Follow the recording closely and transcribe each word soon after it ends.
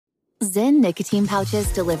Zyn nicotine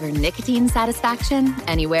pouches deliver nicotine satisfaction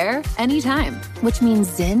anywhere, anytime, which means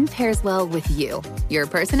Zyn pairs well with you, your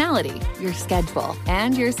personality, your schedule,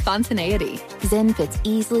 and your spontaneity. Zyn fits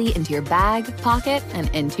easily into your bag, pocket, and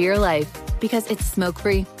into your life because it's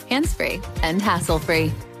smoke-free, hands-free, and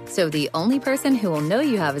hassle-free. So the only person who will know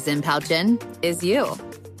you have a Zyn pouch in is you.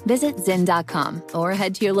 Visit Zyn.com or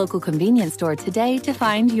head to your local convenience store today to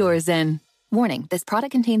find your Zyn. Warning, this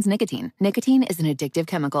product contains nicotine. Nicotine is an addictive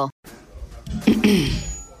chemical.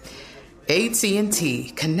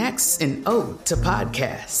 AT&T connects an ode to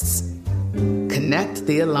podcasts. Connect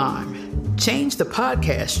the alarm. Change the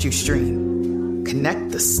podcast you stream.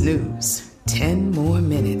 Connect the snooze. 10 more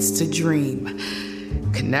minutes to dream.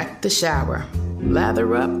 Connect the shower.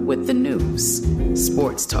 Lather up with the news.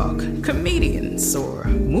 Sports talk, comedians, or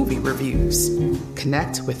movie reviews.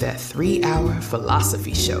 Connect with that 3-hour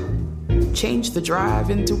philosophy show. Change the drive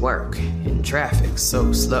into work in traffic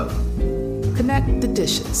so slow. Connect the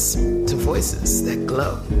dishes to voices that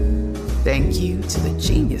glow. Thank you to the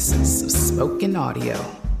geniuses of spoken audio.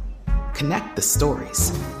 Connect the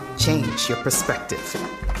stories. Change your perspective.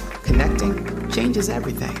 Connecting changes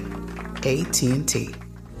everything. AT&T.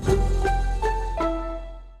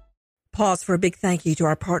 Pause for a big thank you to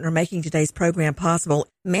our partner making today's program possible.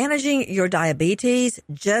 Managing your diabetes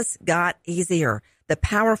just got easier. The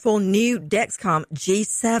powerful new Dexcom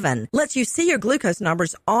G7 lets you see your glucose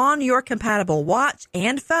numbers on your compatible watch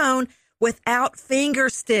and phone without finger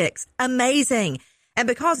sticks. Amazing. And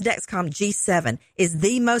because Dexcom G7 is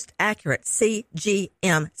the most accurate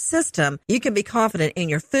CGM system, you can be confident in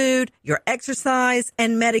your food, your exercise,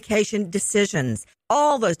 and medication decisions.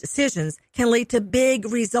 All those decisions can lead to big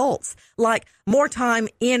results, like more time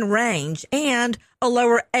in range and a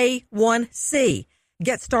lower A1C.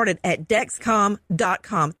 Get started at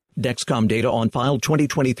Dexcom.com. Dexcom data on file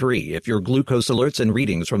 2023. If your glucose alerts and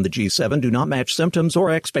readings from the G7 do not match symptoms or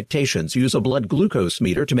expectations, use a blood glucose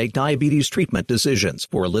meter to make diabetes treatment decisions.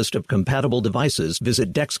 For a list of compatible devices,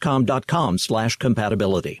 visit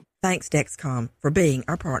Dexcom.com/compatibility. Thanks, Dexcom, for being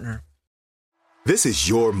our partner. This is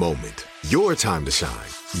your moment, your time to shine,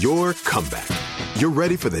 your comeback. You're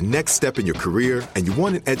ready for the next step in your career, and you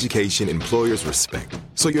want an education employers respect.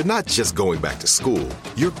 So you're not just going back to school,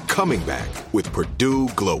 you're coming back with Purdue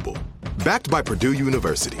Global. Backed by Purdue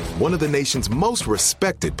University, one of the nation's most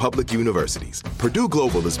respected public universities, Purdue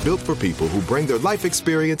Global is built for people who bring their life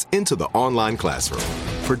experience into the online classroom.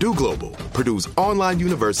 Purdue Global, Purdue's online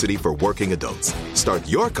university for working adults. Start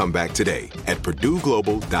your comeback today at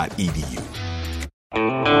purdueglobal.edu.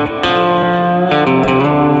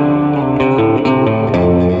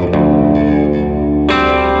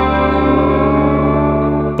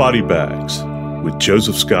 Body Bags with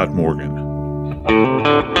Joseph Scott Morgan.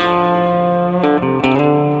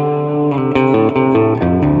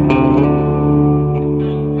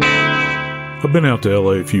 I've been out to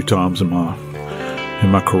LA a few times in my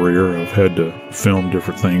career. I've had to film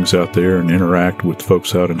different things out there and interact with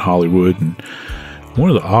folks out in Hollywood. And one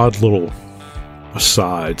of the odd little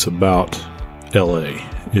asides about LA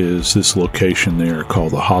is this location there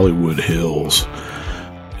called the Hollywood Hills.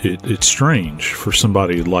 It's strange for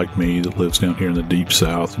somebody like me that lives down here in the deep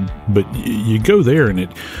south, but you go there and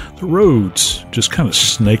the roads just kind of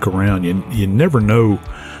snake around. You never know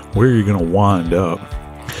where you're going to wind up.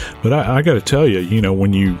 But I got to tell you,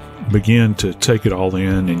 when you begin to take it all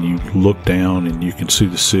in and you look down and you can see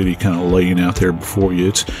the city kind of laying out there before you,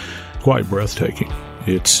 it's quite breathtaking.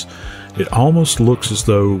 It almost looks as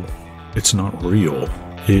though it's not real.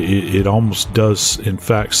 It almost does, in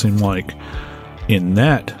fact, seem like in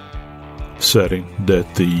that setting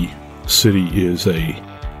that the city is a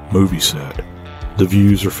movie set. The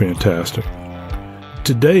views are fantastic.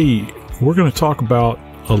 Today, we're going to talk about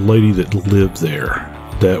a lady that lived there,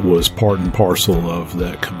 that was part and parcel of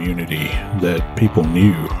that community, that people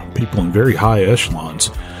knew, people in very high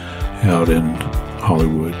echelons out in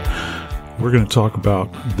Hollywood. We're going to talk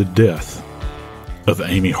about the death of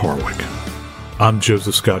Amy Harwick. I'm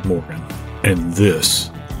Joseph Scott Morgan, and this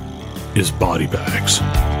is Body Bags.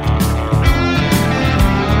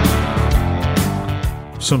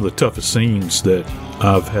 Some of the toughest scenes that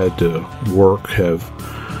I've had to work have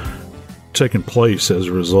taken place as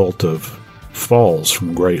a result of falls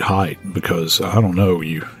from great height, because I don't know,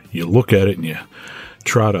 you look at it and you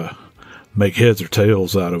try to make heads or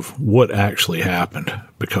tails out of what actually happened,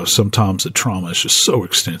 because sometimes the trauma is just so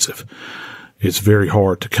extensive. It's very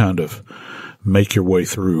hard to kind of make your way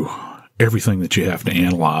through everything that you have to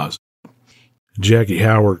analyze. Jackie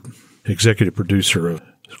Howard, executive producer of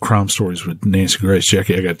Crime Stories with Nancy Grace.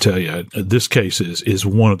 Jackie, I got to tell you, this case is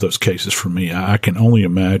one of those cases for me. I can only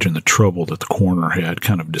imagine the trouble that the coroner had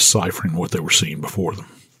kind of deciphering what they were seeing before them.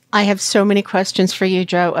 I have so many questions for you,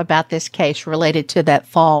 Joe, about this case related to that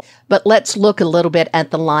fall. But let's look a little bit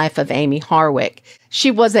at the life of Amy Harwick.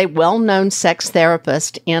 She was a well-known sex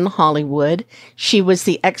therapist in Hollywood. She was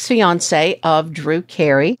the ex-fiancée of Drew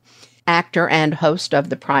Carey, actor and host of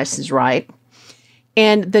The Price is Right.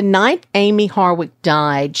 And the night Amy Harwick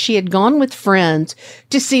died, she had gone with friends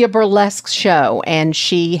to see a burlesque show, and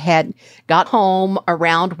she had got home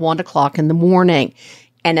around 1 o'clock in the morning.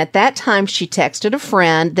 And at that time, she texted a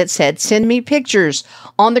friend that said, "Send me pictures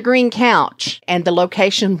on the green couch." And the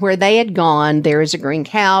location where they had gone, there is a green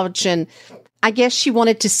couch. And I guess she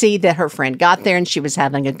wanted to see that her friend got there and she was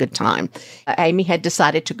having a good time. Amy had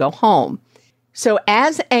decided to go home. So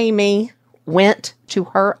as Amy went to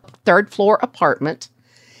her third-floor apartment,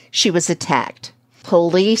 she was attacked.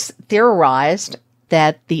 Police theorized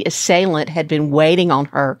that the assailant had been waiting on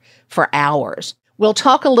her for hours. We'll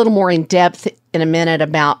talk a little more in depth in a minute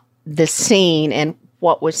about the scene and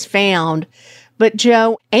what was found. But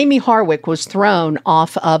Joe, Amy Harwick was thrown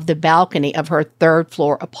off of the balcony of her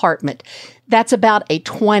third-floor apartment. That's about a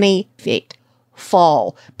 20-foot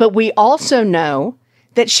fall. But we also know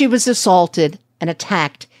that she was assaulted and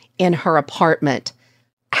attacked in her apartment.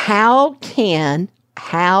 How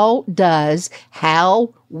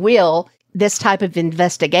will this type of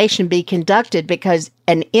investigation be conducted? Because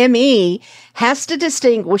an ME has to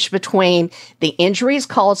distinguish between the injuries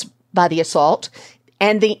caused by the assault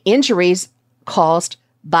and the injuries caused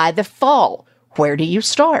by the fall. Where do you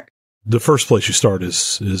start? The first place you start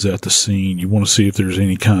is at the scene. You want to see if there's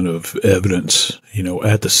any kind of evidence,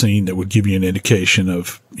 at the scene that would give you an indication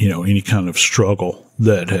of, any kind of struggle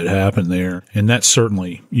that had happened there. And that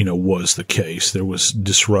certainly, was the case. There was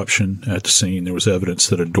disruption at the scene. There was evidence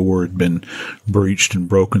that a door had been breached and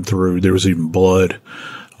broken through. There was even blood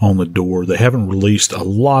on the door. They haven't released a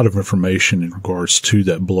lot of information in regards to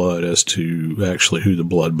that blood as to actually who the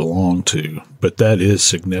blood belonged to, but that is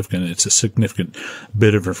significant. It's a significant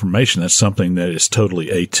bit of information. That's something that is totally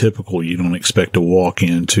atypical. You don't expect to walk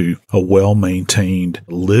into a well-maintained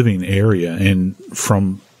living area. And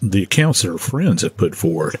from the accounts that her friends have put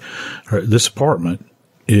forward, this apartment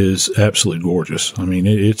is absolutely gorgeous. I mean,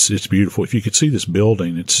 it's beautiful. If you could see this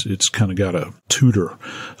building, it's kind of got a Tudor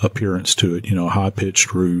appearance to it, a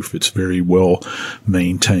high-pitched roof. It's very well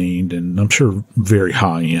maintained and I'm sure very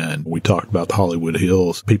high-end. We talked about the Hollywood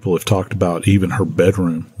Hills. People have talked about even her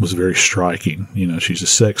bedroom was very striking. She's a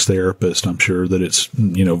sex therapist. I'm sure that it's,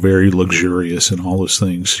 very luxurious and all those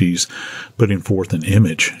things. She's putting forth an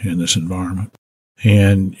image in this environment.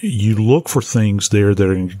 And you look for things there that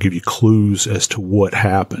are going to give you clues as to what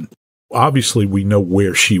happened. Obviously, we know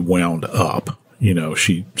where she wound up.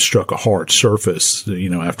 She struck a hard surface,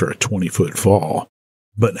 after a 20-foot fall.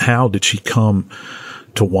 But how did she come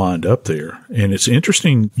to wind up there? And it's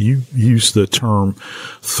interesting, you use the term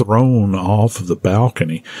thrown off of the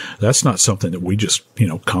balcony. That's not something that we just,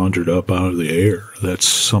 conjured up out of the air. That's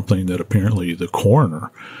something that apparently the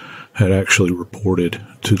coroner had actually reported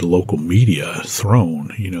to the local media. Thrown,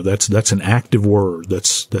 that's an active word.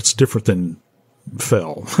 That's different than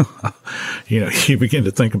fell. You begin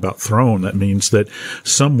to think about thrown. That means that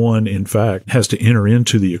someone, in fact, has to enter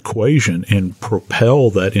into the equation and propel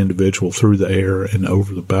that individual through the air and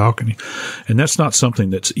over the balcony. And that's not something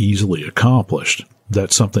that's easily accomplished.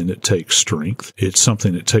 That's something that takes strength. It's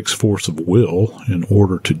something that takes force of will in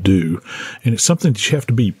order to do. And it's something that you have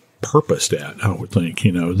to be purposed at, I would think.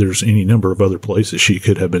 There's any number of other places she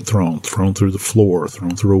could have been thrown through the floor,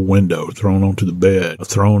 thrown through a window, thrown onto the bed,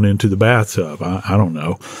 thrown into the bathtub. I don't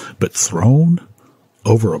know, but thrown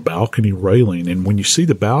over a balcony railing. And when you see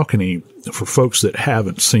the balcony, for folks that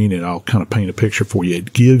haven't seen it, I'll kind of paint a picture for you.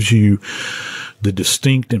 It gives you the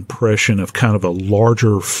distinct impression of kind of a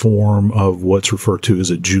larger form of what's referred to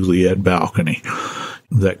as a Juliet balcony.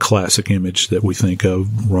 That classic image that we think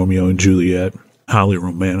of, Romeo and Juliet. Highly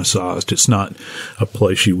romanticized. It's not a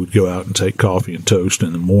place you would go out and take coffee and toast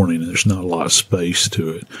in the morning, and there's not a lot of space to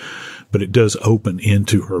it. But it does open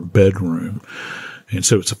into her bedroom. And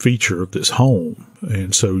so it's a feature of this home.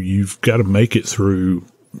 And so you've got to make it through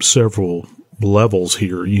several levels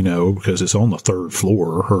here, because it's on the third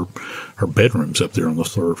floor. Her bedroom's up there on the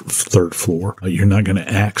third floor. You're not going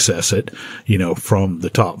to access it, from the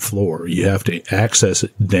top floor. You have to access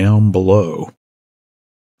it down below.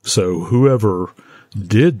 So whoever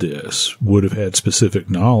did this would have had specific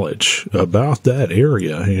knowledge about that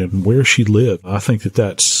area and where she lived. I think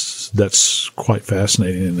that's quite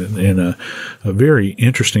fascinating and a very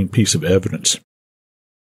interesting piece of evidence.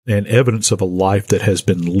 and evidence of a life that has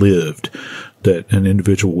been lived, that an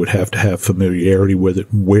individual would have to have familiarity with it,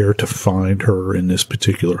 where to find her in this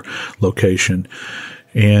particular location.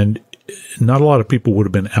 And not a lot of people would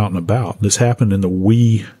have been out and about. This happened in the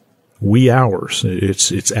wee hours.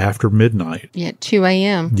 It's after midnight. Yeah, at 2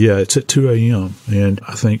 a.m. Yeah, it's at 2 a.m. And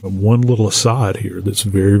I think one little aside here that's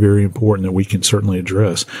very, very important that we can certainly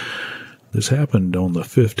address. This happened on the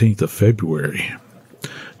 15th of February.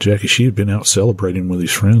 Jackie, she had been out celebrating with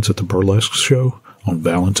these friends at the burlesque show on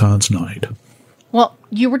Valentine's night. Well,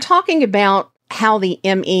 you were talking about how the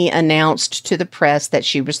ME announced to the press that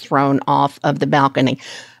she was thrown off of the balcony.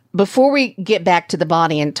 Before we get back to the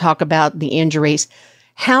body and talk about the injuries,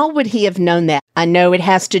 how would he have known that? I know it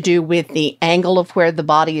has to do with the angle of where the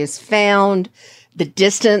body is found, the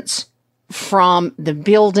distance from the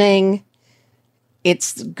building.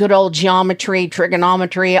 It's good old geometry,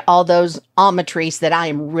 trigonometry, all those ometries that I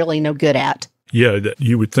am really no good at. Yeah,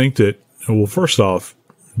 you would think that, well, first off,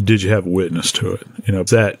 did you have a witness to it? You know,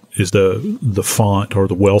 that is the font or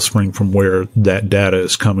the wellspring from where that data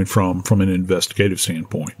is coming from an investigative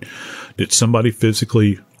standpoint. Did somebody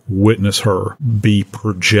physically witness her be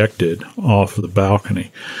projected off of the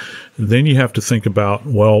balcony? Then you have to think about,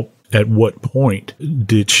 well, at what point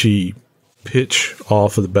did she pitch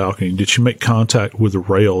off of the balcony? Did she make contact with the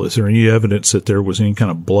rail? Is there any evidence that there was any kind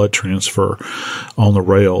of blood transfer on the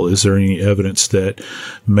rail? Is there any evidence that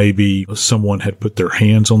maybe someone had put their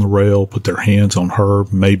hands on the rail, put their hands on her?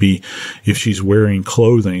 Maybe if she's wearing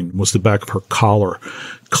clothing, was the back of her collar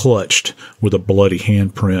clutched with a bloody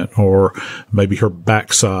handprint, or maybe her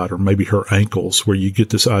backside, or maybe her ankles, where you get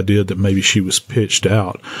this idea that maybe she was pitched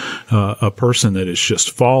out. A person that is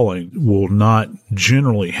just falling will not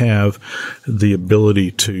generally have the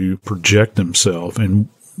ability to project themselves. And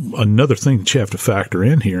another thing that you have to factor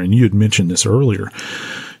in here, and you had mentioned this earlier,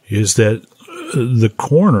 is that the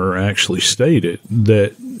coroner actually stated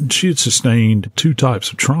that she had sustained two types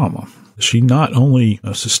of trauma. She not only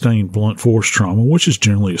sustained blunt force trauma, which is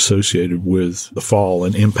generally associated with the fall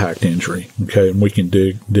and impact injury, okay, and we can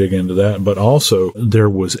dig into that, but also there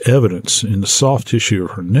was evidence in the soft tissue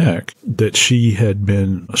of her neck that she had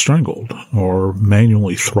been strangled or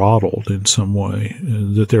manually throttled in some way,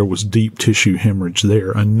 that there was deep tissue hemorrhage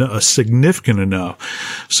there, significant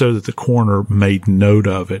enough so that the coroner made note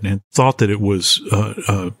of it and thought that it was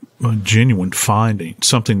a genuine finding,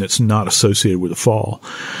 something that's not associated with a fall.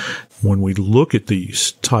 When we look at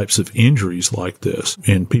these types of injuries like this,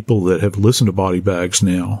 and people that have listened to Body Bags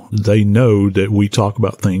now, they know that we talk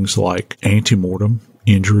about things like antemortem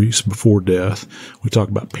injuries before death. We talk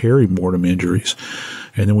about perimortem injuries,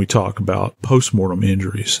 and then we talk about postmortem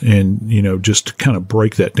injuries. And, you know, just to kind of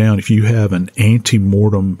break that down, if you have an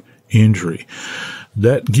antemortem injury,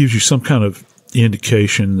 that gives you some kind of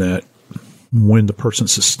indication that when the person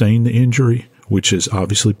sustained the injury, which is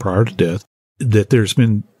obviously prior to death, that there's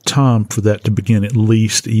been time for that to begin, at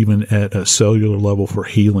least even at a cellular level, for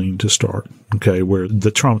healing to start, okay, where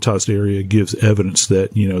the traumatized area gives evidence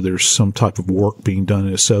that, you know, there's some type of work being done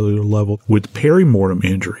at a cellular level. With perimortem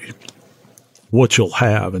injury, what you'll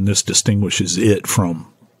have, and this distinguishes it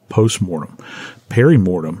from postmortem,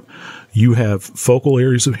 perimortem, you have focal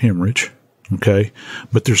areas of hemorrhage, okay,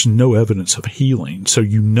 but there's no evidence of healing. So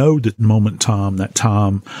you know that moment in time, that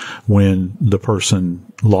time when the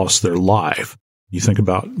person lost their life, you think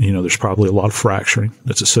about, you know, there's probably a lot of fracturing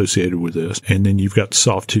that's associated with this. And then you've got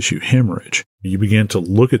soft tissue hemorrhage. You begin to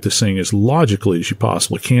look at this thing as logically as you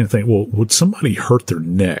possibly can and think, well, would somebody hurt their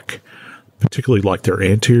neck, particularly like their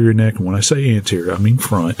anterior neck? And when I say anterior, I mean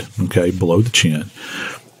front, okay, below the chin.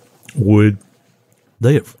 Would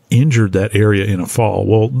they have injured that area in a fall?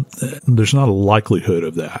 Well, there's not a likelihood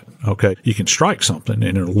of that, okay? You can strike something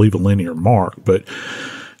and it'll leave a linear mark, but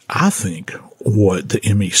I think what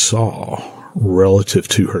the ME saw relative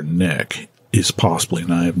to her neck is possibly,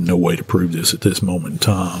 and I have no way to prove this at this moment in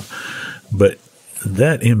time, but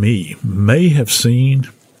that ME may have seen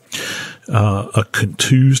a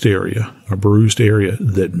contused area, a bruised area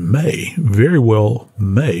that may, very well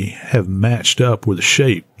may have matched up with a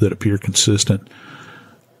shape that appeared consistent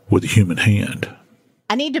with a human hand.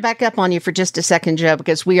 I need to back up on you for just a second, Joe,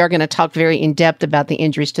 because we are going to talk very in depth about the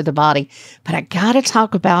injuries to the body, but I got to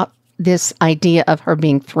talk about this idea of her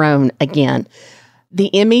being thrown again. The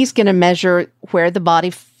ME is going to measure where the body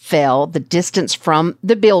fell, the distance from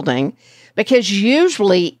the building, because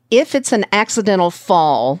usually if it's an accidental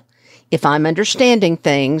fall, if I'm understanding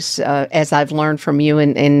things, as I've learned from you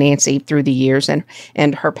and Nancy through the years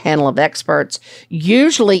and her panel of experts,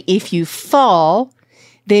 usually if you fall,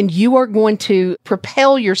 then you are going to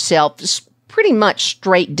propel yourself pretty much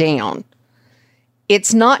straight down.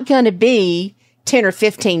 It's not going to be 10 or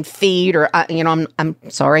 15 feet, or, I'm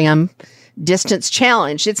sorry, I'm distance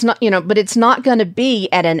challenged. It's not, but it's not going to be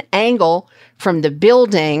at an angle from the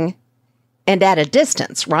building and at a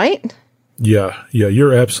distance, right? Yeah,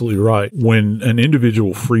 you're absolutely right. When an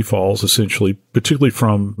individual free falls, essentially, particularly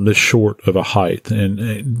from this short of a height,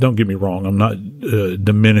 and don't get me wrong, I'm not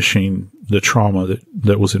diminishing the trauma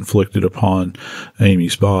that was inflicted upon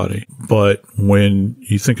Amy's body. But when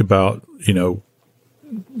you think about,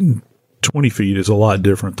 20 feet is a lot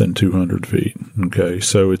different than 200 feet. Okay.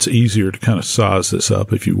 So it's easier to kind of size this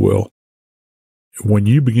up, if you will. When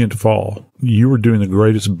you begin to fall, you are doing the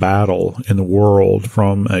greatest battle in the world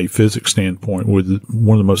from a physics standpoint with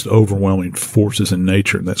one of the most overwhelming forces in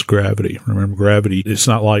nature, and that's gravity. Remember, gravity, it's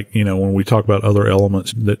not like, when we talk about other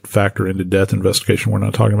elements that factor into death investigation, we're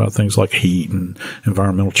not talking about things like heat and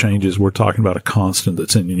environmental changes. We're talking about a constant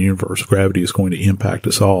that's in the universe. Gravity is going to impact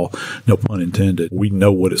us all, no pun intended. We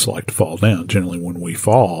know what it's like to fall down. Generally, when we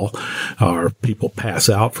fall, our people pass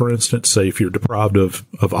out, for instance. Say if you're deprived of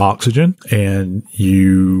oxygen and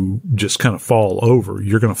you just kind of fall over,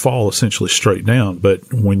 you're going to fall essentially straight down. But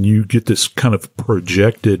when you get this kind of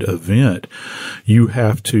projected event, you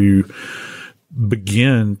have to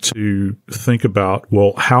begin to think about,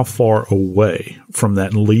 well, how far away from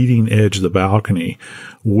that leading edge of the balcony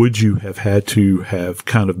would you have had to have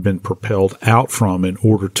kind of been propelled out from in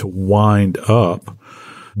order to wind up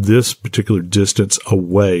this particular distance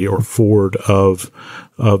away or forward of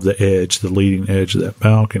the edge, the leading edge of that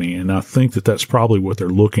balcony. And I think that that's probably what they're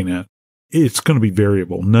looking at. It's going to be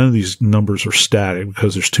variable. None of these numbers are static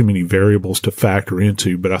because there's too many variables to factor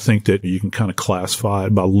into, but I think that you can kind of classify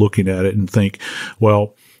it by looking at it and think,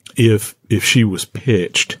 well, if she was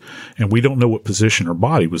pitched and we don't know what position her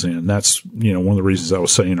body was in, that's, one of the reasons I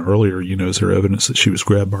was saying earlier, is there evidence that she was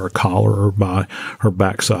grabbed by her collar or by her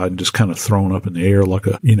backside and just kind of thrown up in the air like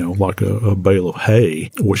a bale of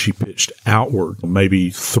hay? Was she pitched outward, maybe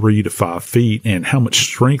 3 to 5 feet? And how much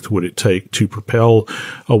strength would it take to propel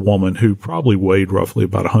a woman who probably weighed roughly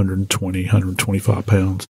about 120, 125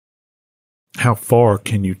 pounds? How far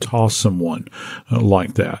can you toss someone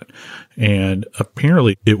like that? And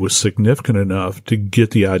apparently it was significant enough to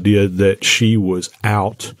get the idea that she was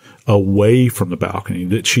out away from the balcony,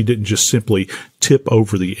 that she didn't just simply tip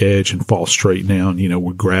over the edge and fall straight down,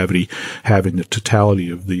 with gravity having the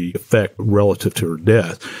totality of the effect relative to her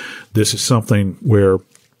death. This is something where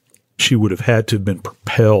she would have had to have been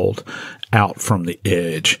propelled out from the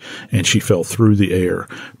edge, and she fell through the air,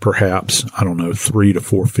 perhaps, 3 to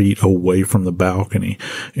 4 feet away from the balcony.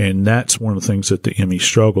 And that's one of the things that the ME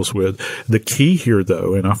struggles with. The key here,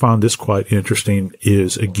 though, and I find this quite interesting,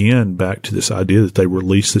 is again back to this idea that they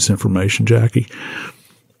released this information, Jackie.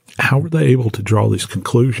 How were they able to draw these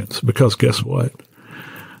conclusions? Because guess what?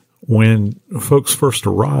 When folks first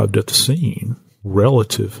arrived at the scene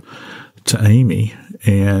relative to Amy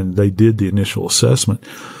and they did the initial assessment,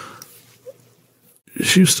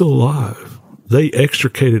 she was still alive. They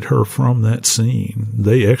extricated her from that scene.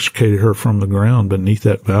 They extricated her from the ground beneath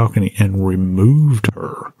that balcony and removed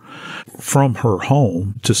her from her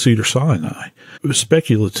home to Cedars-Sinai.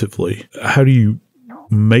 Speculatively, how do you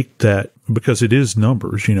make that? Because it is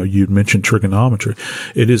numbers. You'd mentioned trigonometry.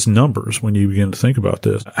 It is numbers when you begin to think about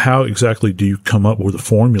this. How exactly do you come up with a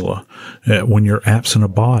formula when you're absent a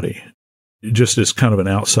body? Just as kind of an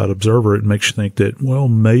outside observer, it makes you think that, well,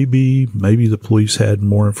 maybe the police had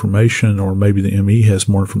more information, or maybe the ME has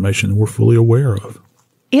more information than we're fully aware of.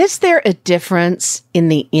 Is there a difference in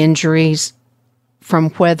the injuries from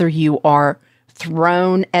whether you are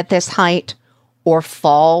thrown at this height or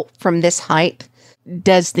fall from this height?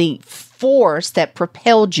 Does the force that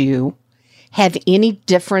propelled you have any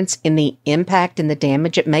difference in the impact and the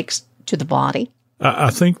damage it makes to the body? I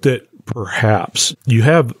think that perhaps you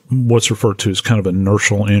have what's referred to as kind of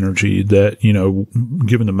inertial energy that,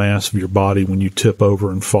 given the mass of your body, when you tip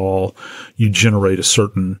over and fall, you generate a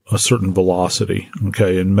certain velocity.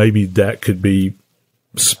 Okay. And maybe that could be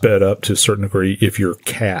sped up to a certain degree if you're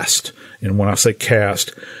cast. And when I say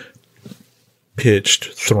cast, pitched,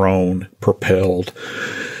 thrown, propelled,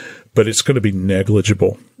 but it's going to be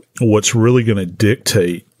negligible. What's really going to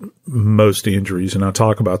dictate most injuries, and I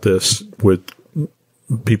talk about this with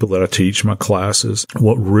people that I teach my classes,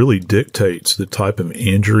 what really dictates the type of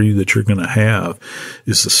injury that you're going to have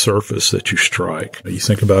is the surface that you strike. You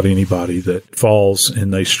think about anybody that falls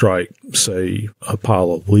and they strike, say, a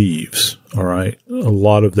pile of leaves, all right? A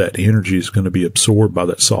lot of that energy is going to be absorbed by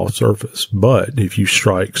that soft surface. But if you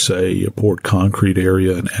strike, say, a poured concrete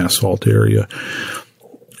area, an asphalt area,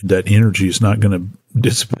 that energy is not going to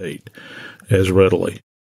dissipate as readily.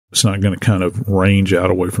 It's not going to kind of range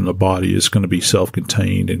out away from the body. It's going to be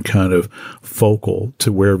self-contained and kind of focal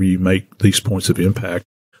to wherever you make these points of impact.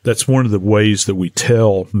 That's one of the ways that we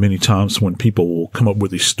tell many times when people will come up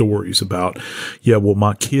with these stories about, yeah, well,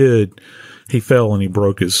 my kid, he fell and he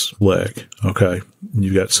broke his leg. Okay.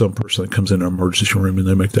 You got some person that comes in an emergency room and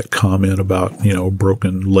they make that comment about, a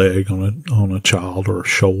broken leg on a child or a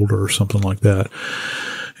shoulder or something like that.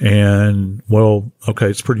 And, well, okay,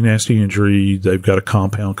 it's a pretty nasty injury. They've got a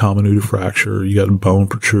compound comminuted fracture. You got a bone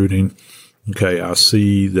protruding. Okay, I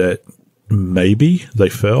see that maybe they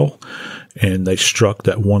fell and they struck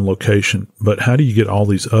that one location. But how do you get all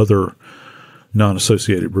these other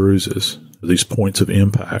non-associated bruises, these points of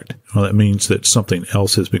impact? Well, that means that something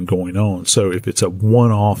else has been going on. So if it's a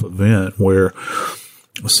one-off event where,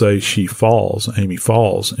 say Amy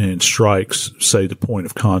falls and strikes, say, the point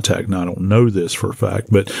of contact. Now, I don't know this for a fact,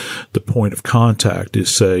 but the point of contact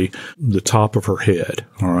is, say, the top of her head.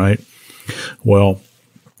 All right. Well,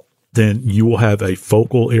 then you will have a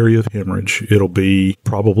focal area of hemorrhage. It'll be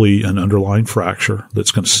probably an underlying fracture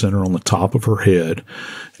that's going to center on the top of her head,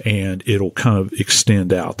 and it'll kind of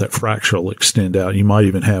extend out. That fracture will extend out. You might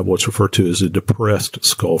even have what's referred to as a depressed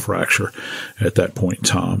skull fracture at that point in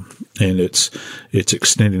time. And it's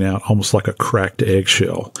extending out almost like a cracked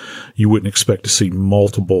eggshell. You wouldn't expect to see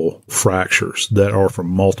multiple fractures that are from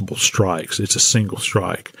multiple strikes. It's a single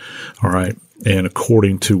strike. All right. And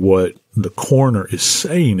according to what the coroner is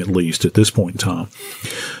saying, at least at this point in time,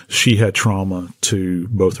 she had trauma to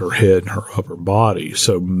both her head and her upper body.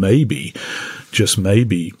 So maybe, just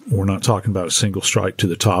maybe, we're not talking about a single strike to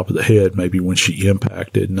the top of the head. Maybe when she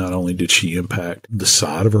impacted, not only did she impact the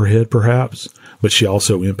side of her head perhaps, but she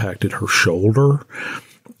also impacted her shoulder.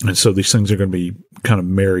 And so these things are going to be kind of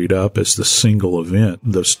married up as the single event,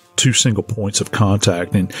 those two single points of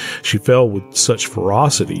contact. And she fell with such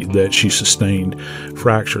ferocity that she sustained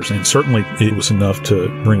fractures. And certainly it was enough to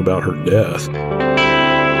bring about her death.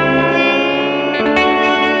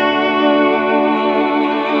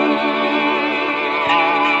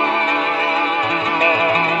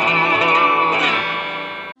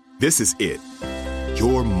 This is it.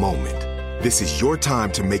 Your moment. This is your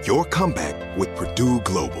time to make your comeback with Purdue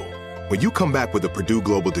Global. When you come back with a Purdue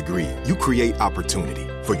Global degree, you create opportunity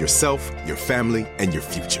for yourself, your family, and your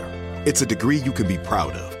future. It's a degree you can be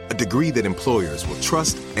proud of, a degree that employers will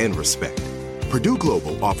trust and respect. Purdue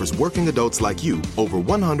Global offers working adults like you over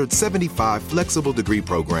 175 flexible degree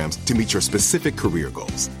programs to meet your specific career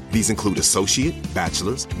goals. These include associate,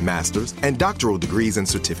 bachelor's, master's, and doctoral degrees and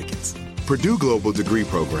certificates. Purdue Global degree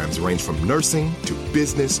programs range from nursing to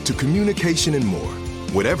business to communication and more.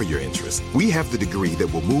 Whatever your interest, we have the degree that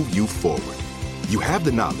will move you forward. You have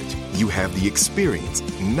the knowledge, you have the experience.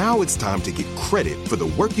 Now it's time to get credit for the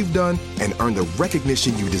work you've done and earn the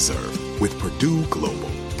recognition you deserve with Purdue Global,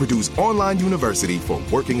 Purdue's online university for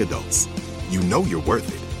working adults. You know you're worth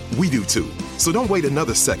it. We do too. So don't wait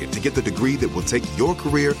another second to get the degree that will take your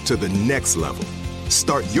career to the next level.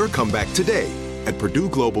 Start your comeback today at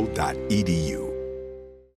purdueglobal.edu.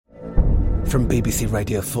 From BBC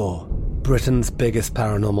Radio 4, Britain's biggest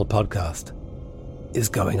paranormal podcast is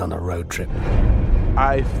going on a road trip.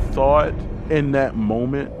 I thought in that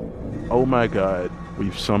moment, oh my God,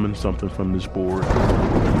 we've summoned something from this board.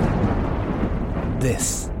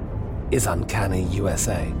 This is Uncanny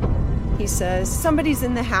USA. He says, somebody's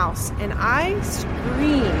in the house, and I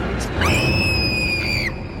screamed.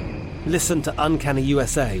 Listen to Uncanny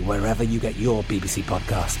USA wherever you get your BBC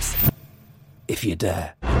podcasts, if you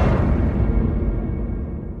dare.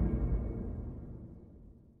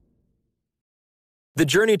 The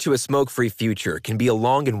journey to a smoke-free future can be a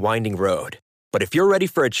long and winding road. But if you're ready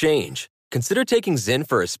for a change, consider taking Zyn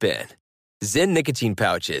for a spin. Zyn nicotine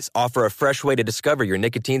pouches offer a fresh way to discover your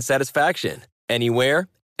nicotine satisfaction. Anywhere,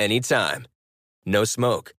 anytime. No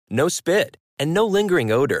smoke, no spit, and no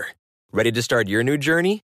lingering odor. Ready to start your new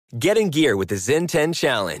journey? Get in gear with the Zyn 10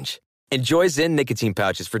 Challenge. Enjoy Zyn nicotine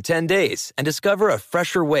pouches for 10 days and discover a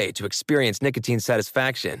fresher way to experience nicotine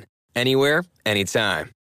satisfaction. Anywhere,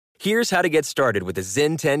 anytime. Here's how to get started with the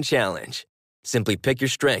Zyn 10 Challenge. Simply pick your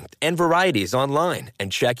strength and varieties online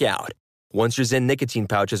and check out. Once your Zyn nicotine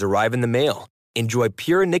pouches arrive in the mail, enjoy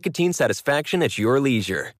pure nicotine satisfaction at your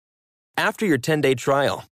leisure. After your 10-day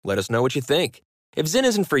trial, let us know what you think. If Zyn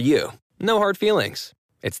isn't for you, no hard feelings.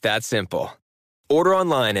 It's that simple. Order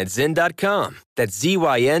online at Zyn.com, that's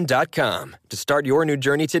ZYN.com, to start your new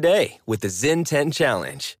journey today with the Zyn 10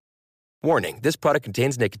 Challenge. Warning, this product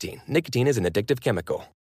contains nicotine. Nicotine is an addictive chemical.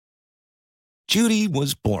 Judy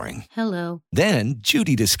was boring. Hello. Then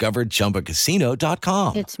Judy discovered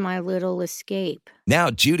ChumbaCasino.com. It's my little escape. Now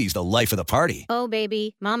Judy's the life of the party. Oh,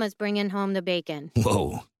 baby, mama's bringing home the bacon.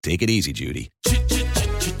 Whoa, take it easy, Judy.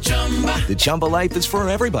 The Chumba life is for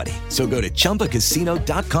everybody. So go to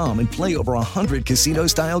ChumbaCasino.com and play over 100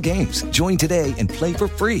 casino-style games. Join today and play for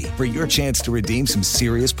free for your chance to redeem some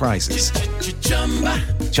serious prizes.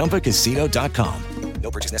 ChumbaCasino.com. No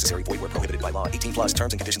purchase necessary. Void where prohibited by law. 18 plus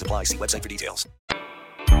terms and conditions apply. See website for details.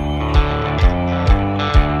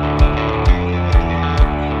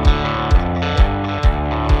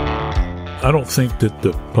 I don't think that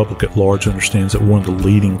the public at large understands that one of the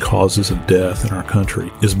leading causes of death in our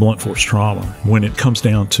country is blunt force trauma when it comes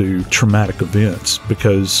down to traumatic events,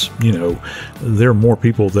 because, you know, there are more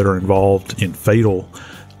people that are involved in fatal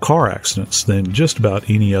car accidents than just about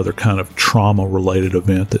any other kind of trauma-related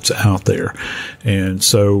event that's out there. And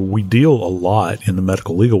so we deal a lot in the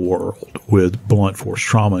medical legal world with blunt force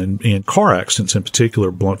trauma, and car accidents in particular.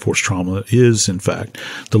 Blunt force trauma is, in fact,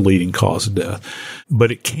 the leading cause of death.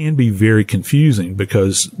 But it can be very confusing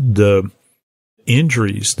because the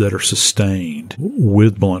injuries that are sustained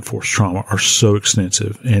with blunt force trauma are so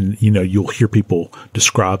extensive, and you'll hear people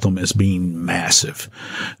describe them as being massive.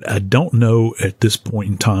 I don't know at this point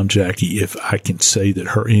in time, Jackie, if I can say that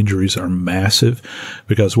her injuries are massive,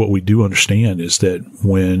 because what we do understand is that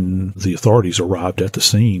when the authorities arrived at the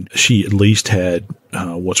scene, she at least had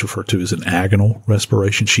what's referred to as an agonal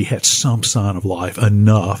respiration. She had some sign of life,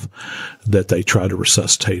 enough that they tried to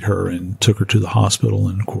resuscitate her and took her to the hospital.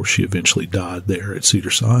 And of course, she eventually died there at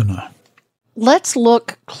Cedars-Sinai. Let's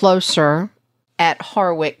look closer at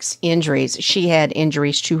Harwick's injuries. She had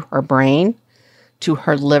injuries to her brain, to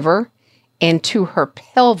her liver, and to her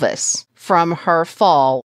pelvis from her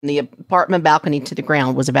fall. The apartment balcony to the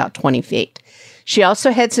ground was about 20 feet. She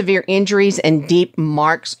also had severe injuries and deep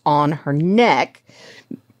marks on her neck,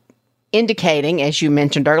 indicating, as you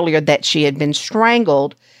mentioned earlier, that she had been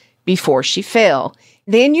strangled before she fell.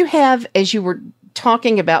 Then you have, as you were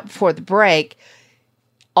talking about before the break,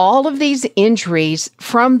 all of these injuries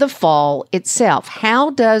from the fall itself. How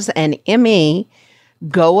does an ME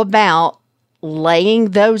go about laying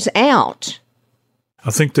those out?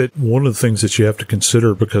 I think that one of the things that you have to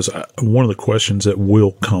consider, because one of the questions that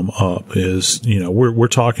will come up is, we're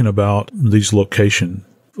talking about these location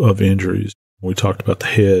of injuries. We talked about the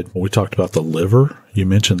head. We talked about the liver. You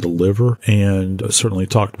mentioned the liver, and certainly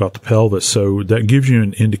talked about the pelvis. So that gives you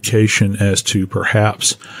an indication as to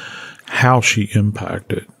perhaps how she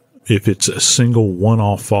impacted. If it's a single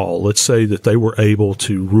one-off fall, let's say that they were able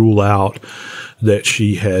to rule out that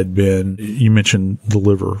she had been, you mentioned the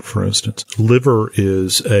liver, for instance. Liver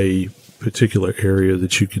is a particular area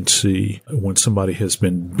that you can see when somebody has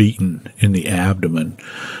been beaten in the abdomen.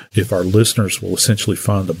 If our listeners will essentially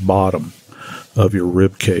find the bottom of your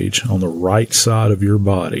rib cage on the right side of your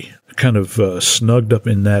body, kind of snugged up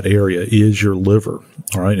in that area is your liver.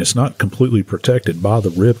 All right. And it's not completely protected by the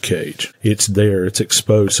rib cage. It's there. It's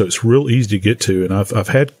exposed. So it's real easy to get to. And I've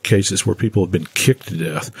had cases where people have been kicked to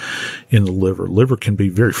death in the liver. Liver can be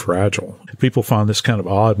very fragile. People find this kind of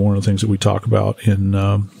odd. One of the things that we talk about in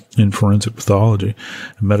forensic pathology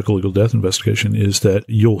and medical legal death investigation is that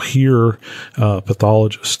you'll hear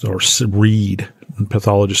pathologists or read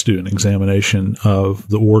pathologists do an examination of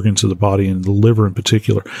the organs of the body, and the liver in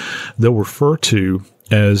particular. They'll refer to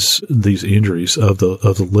as these injuries of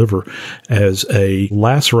the liver as a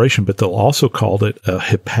laceration, but they'll also call it a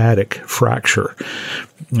hepatic fracture.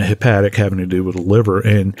 Hepatic having to do with the liver.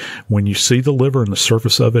 And when you see the liver and the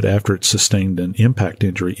surface of it after it's sustained an impact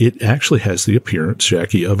injury, it actually has the appearance,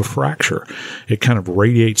 Jackie, of a fracture. It kind of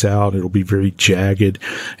radiates out. It'll be very jagged,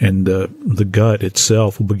 and the gut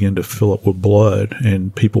itself will begin to fill up with blood,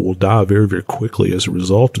 and people will die very, very quickly as a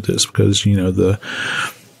result of this, because, the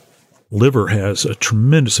liver has a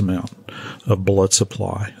tremendous amount of blood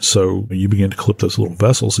supply. So you begin to clip those little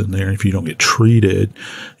vessels in there. And if you don't get treated,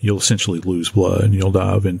 you'll essentially lose blood and you'll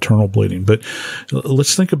die of internal bleeding. But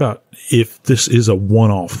let's think about if this is a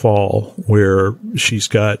one-off fall where she's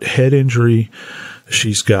got head injury,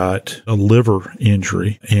 she's got a liver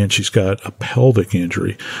injury, and she's got a pelvic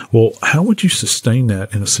injury. Well, how would you sustain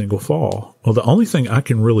that in a single fall? Well, the only thing I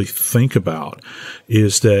can really think about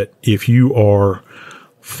is that if you are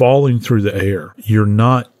falling through the air, you're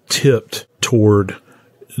not tipped toward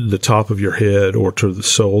the top of your head or to the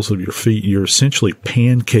soles of your feet, you're essentially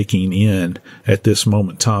pancaking in at this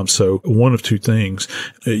moment in time. So one of two things,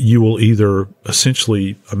 you will either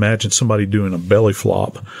essentially imagine somebody doing a belly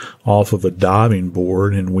flop off of a diving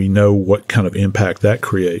board, and we know what kind of impact that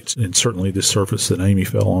creates. And certainly the surface that Amy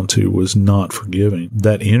fell onto was not forgiving.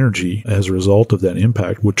 That energy, as a result of that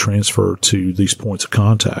impact, would transfer to these points of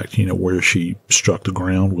contact, where she struck the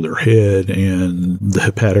ground with her head and the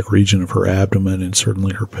hepatic region of her abdomen and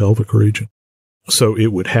certainly her pelvic region. So it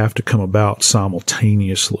would have to come about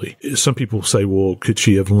simultaneously. Some people say, well, could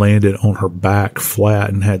she have landed on her back flat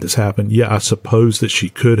and had this happen? Yeah, I suppose that she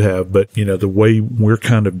could have, but the way we're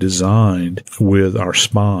kind of designed with our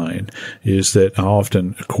spine is that I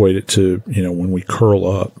often equate it to, when we curl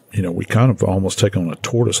up, we kind of almost take on a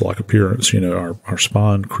tortoise-like appearance. Our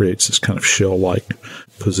spine creates this kind of shell-like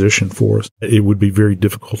position for us. It would be very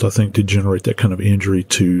difficult, I think, to generate that kind of injury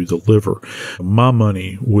to the liver. My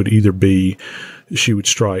money would either be she would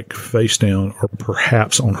strike face down or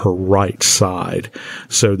perhaps on her right side,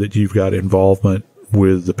 so that you've got involvement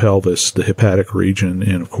with the pelvis, the hepatic region,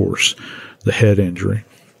 and of course the head injury.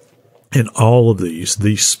 In all of these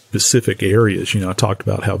specific areas, I talked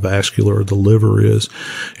about how vascular the liver is,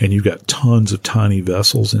 and you've got tons of tiny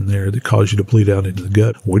vessels in there that cause you to bleed out into the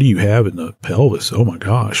gut. What do you have in the pelvis? Oh my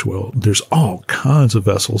gosh. Well, there's all kinds of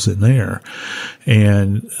vessels in there.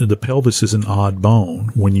 And the pelvis is an odd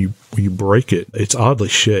bone. When you break it, it's oddly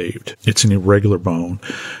shaped. It's an irregular bone.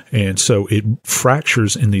 And so it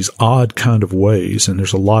fractures in these odd kind of ways. And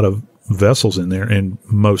there's a lot of vessels in there, and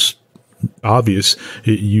most obvious,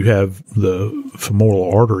 you have the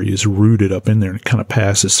femoral artery is rooted up in there, and it kind of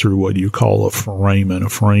passes through what you call a foramen. A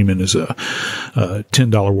foramen is a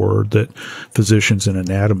 $10 word that physicians and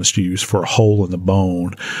anatomists use for a hole in the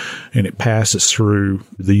bone, and it passes through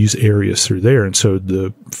these areas through there. And so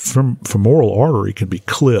the femoral artery can be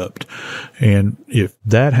clipped, and if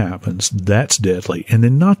that happens, that's deadly. And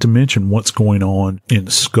then not to mention what's going on in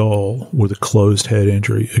the skull with a closed head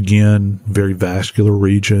injury. Again, very vascular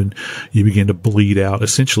region. You begin to bleed out.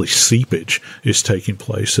 Essentially, seepage is taking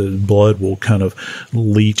place. So blood will kind of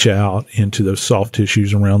leach out into those soft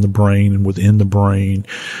tissues around the brain and within the brain,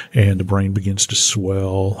 and the brain begins to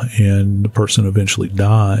swell, and the person eventually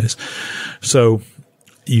dies. So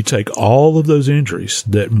you take all of those injuries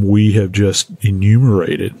that we have just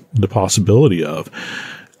enumerated the possibility of,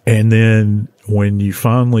 and then when you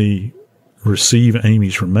finally receive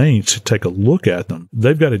Amy's remains to take a look at them,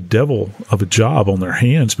 they've got a devil of a job on their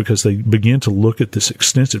hands, because they begin to look at this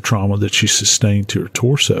extensive trauma that she sustained to her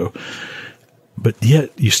torso. But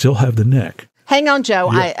yet you still have the neck. Hang on,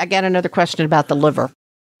 Joe. Yeah. I got another question about the liver.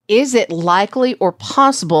 Is it likely or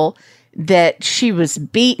possible that she was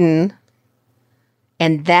beaten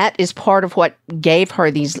and that is part of what gave her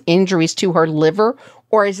these injuries to her liver?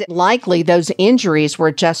 Or is it likely those injuries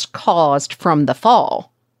were just caused from the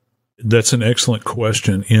fall? That's an excellent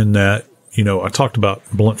question, in that, I talked about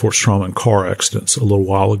blunt force trauma and car accidents a little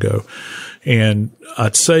while ago. And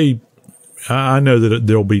I'd say, I know that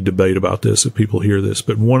there'll be debate about this if people hear this,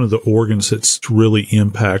 but one of the organs that's really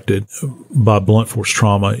impacted by blunt force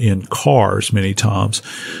trauma in cars many times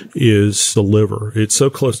is the liver. It's so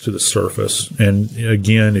close to the surface. And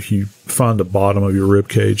again, if you find the bottom of your rib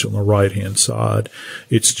cage on the right-hand side,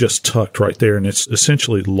 it's just tucked right there. And it's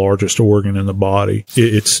essentially the largest organ in the body.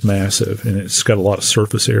 It's massive, and it's got a lot of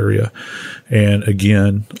surface area. And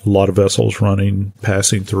again, a lot of vessels running,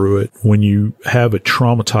 passing through it. When you have a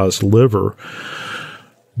traumatized liver,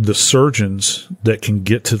 the surgeons that can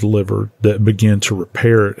get to the liver, that begin to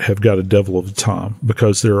repair it, have got a devil of a time,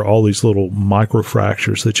 because there are all these little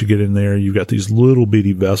microfractures that you get in there. You've got these little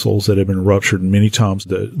bitty vessels that have been ruptured. And many times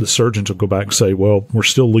the surgeons will go back and say, well, we're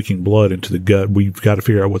still leaking blood into the gut. We've got to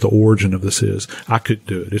figure out what the origin of this is. I couldn't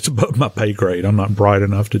do it. It's above my pay grade. I'm not bright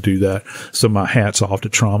enough to do that. So my hat's off to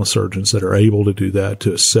trauma surgeons that are able to do that,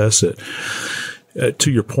 to assess it. To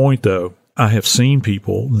your point, though, I have seen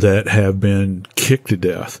people that have been kicked to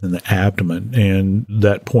death in the abdomen, and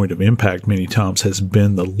that point of impact many times has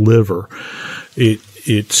been the liver.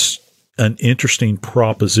 It's an interesting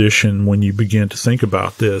proposition when you begin to think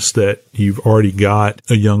about this, that you've already got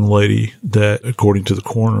a young lady that, according to the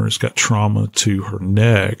coroner, has got trauma to her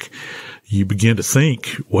neck. You begin to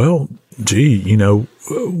think, well, gee,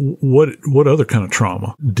 what other kind of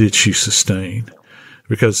trauma did she sustain?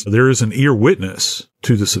 Because there is an ear witness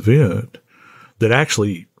to this event that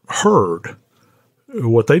actually heard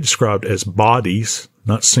what they described as bodies,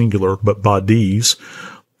 not singular, but bodies,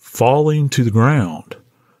 falling to the ground.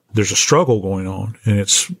 There's a struggle going on, and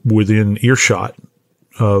it's within earshot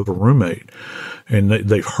of a roommate, and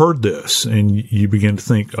they've heard this, and you begin to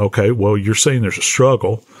think, okay, well, you're saying there's a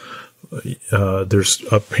struggle. There's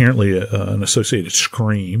apparently an associated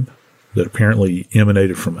scream that apparently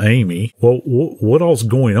emanated from Amy. Well, what all's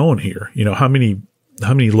going on here? You know, how many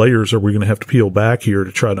layers are we going to have to peel back here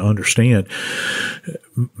to try to understand?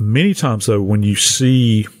 Many times, though, when you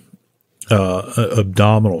see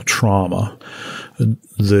abdominal trauma,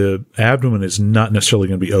 the abdomen is not necessarily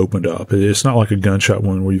going to be opened up. It's not like a gunshot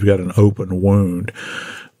wound where you've got an open wound,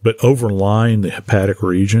 but overlying the hepatic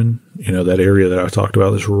region, you know, that area that I talked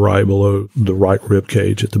about is right below the right rib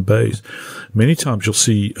cage at the base. Many times you'll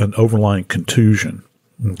see an overlying contusion.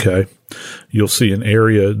 Okay. You'll see an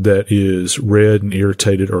area that is red and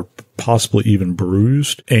irritated or possibly even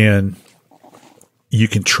bruised. And you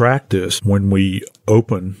can track this when we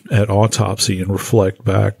open at autopsy and reflect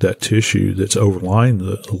back that tissue that's overlying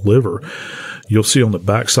the liver. You'll see on the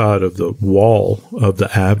backside of the wall of the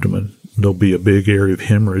abdomen, there'll be a big area of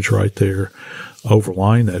hemorrhage right there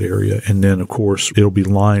overlying that area. And then, of course, it'll be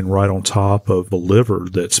lying right on top of the liver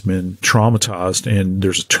that's been traumatized. And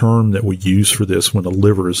there's a term that we use for this when the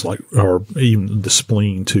liver is like, or even the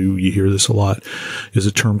spleen too, you hear this a lot, is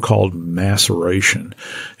a term called maceration.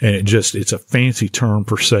 And it's a fancy term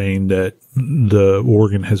for saying that the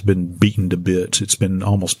organ has been beaten to bits. It's been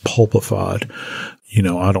almost pulpified. You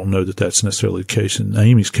know, I don't know that that's necessarily the case in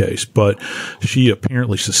Amy's case, but she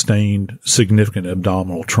apparently sustained significant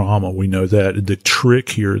abdominal trauma. We know that. The trick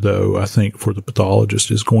here, though, I think for the pathologist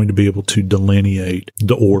is going to be able to delineate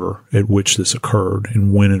the order at which this occurred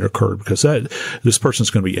and when it occurred, because this person's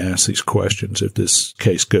going to be asked these questions. If this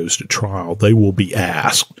case goes to trial, they will be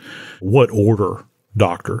asked, what order,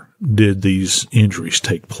 doctor, did these injuries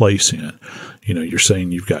take place in? You know, you're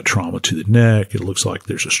saying you've got trauma to the neck. It looks like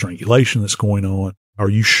there's a strangulation that's going on. Are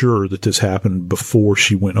you sure that this happened before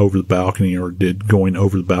she went over the balcony, or did going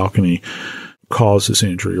over the balcony cause this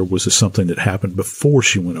injury, or was this something that happened before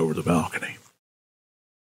she went over the balcony?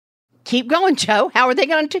 Keep going, Joe. How are they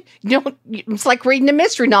going to, it's like reading a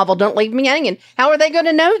mystery novel. Don't leave me hanging. How are they going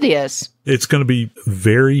to know this? It's going to be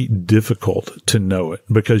very difficult to know it,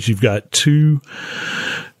 because you've got two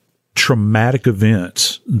traumatic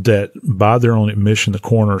events that, by their own admission, the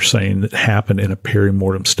coroner is saying that happened in a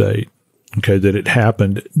perimortem state. Okay, that it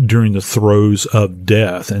happened during the throes of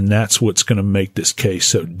death. And that's what's going to make this case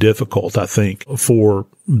so difficult, I think, for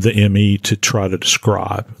the ME to try to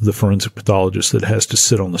describe, the forensic pathologist that has to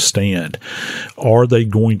sit on the stand. Are they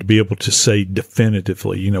going to be able to say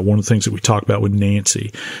definitively? You know, one of the things that we talked about with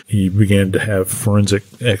Nancy, you began to have forensic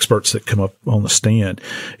experts that come up on the stand.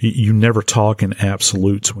 You never talk in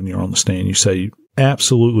absolutes when you're on the stand. You say,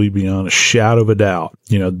 absolutely, beyond a shadow of a doubt,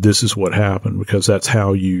 you know, this is what happened, because that's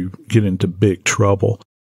how you get into big trouble.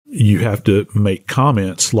 You have to make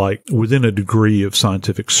comments like within a degree of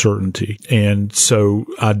scientific certainty. And so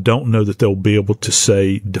I don't know that they'll be able to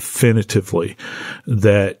say definitively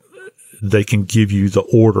that they can give you the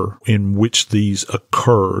order in which these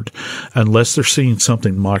occurred, unless they're seeing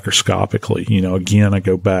something microscopically. You know, again, I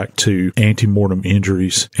go back to antemortem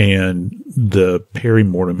injuries and the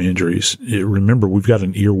perimortem injuries. Remember, we've got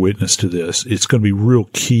an ear witness to this. It's going to be real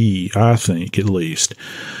key, I think, at least,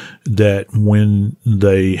 that when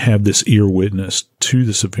they have this ear witness to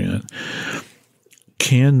this event,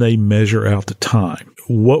 can they measure out the time?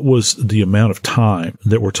 What was the amount of time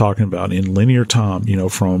that we're talking about in linear time, you know,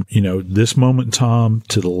 from, you know, this moment in time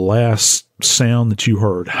to the last sound that you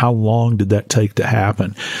heard? How long did that take to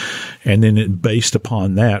happen? And then based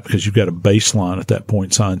upon that, because you've got a baseline at that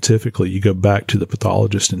point scientifically, you go back to the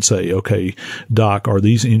pathologist and say, okay, doc, are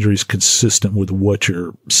these injuries consistent with what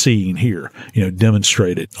you're seeing here, you know,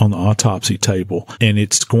 demonstrated on the autopsy table? And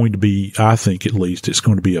it's going to be, I think at least, it's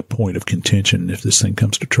going to be a point of contention if this thing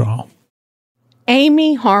comes to trial.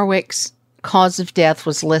 Amy Harwick's cause of death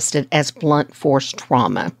was listed as blunt force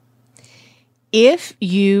trauma. If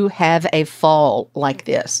you have a fall like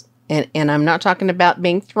this, and I'm not talking about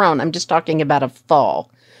being thrown, I'm just talking about a fall,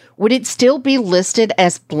 would it still be listed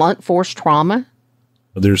as blunt force trauma?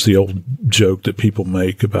 There's the old joke that people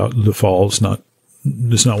make about the fall is not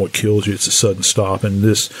what kills you, it's a sudden stop. And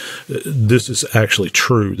this is actually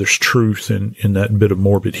true. There's truth in that bit of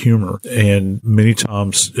morbid humor. And many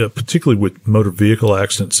times, particularly with motor vehicle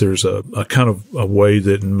accidents, there's a kind of a way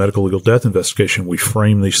that in medical legal death investigation, we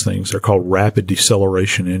frame these things. They're called rapid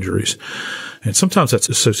deceleration injuries. And sometimes that's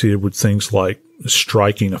associated with things like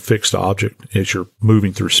striking a fixed object as you're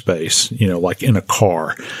moving through space, you know, like in a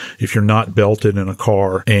car. If you're not belted in a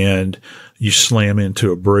car and you slam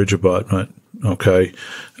into a bridge abutment, okay,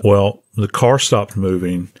 well, the car stopped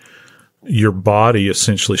moving. your body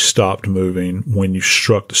essentially stopped moving when you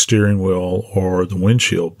struck the steering wheel or the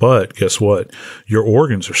windshield. But guess what? Your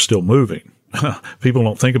organs are still moving. People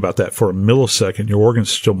don't think about that. For a millisecond, your organs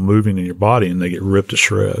are still moving in your body and they get ripped to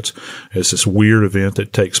shreds. It's this weird event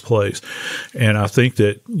that takes place. And I think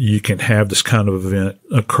that you can have this kind of event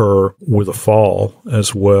occur with a fall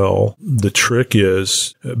as well. The trick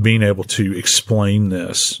is being able to explain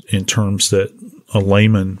this in terms that a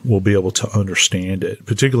layman will be able to understand it,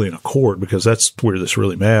 particularly in a court, because that's where this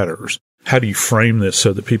really matters. How do you frame this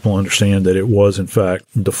so that people understand that it was, in fact,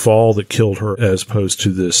 the fall that killed her as opposed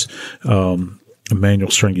to this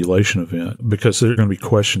manual strangulation event? Because there are going to be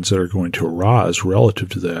questions that are going to arise relative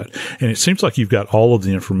to that. And it seems like you've got all of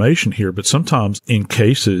the information here, but sometimes in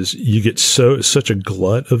cases you get such a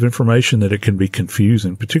glut of information that it can be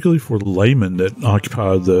confusing, particularly for laymen that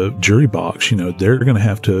occupy the jury box. You know, they're going to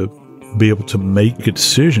have to be able to make a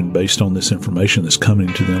decision based on this information that's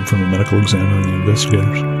coming to them from the medical examiner and the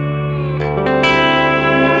investigators.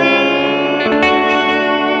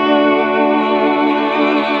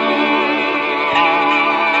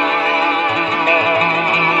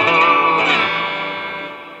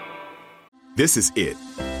 This is it.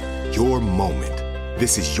 Your moment.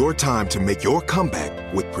 This is your time to make your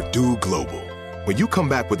comeback with Purdue Global. When you come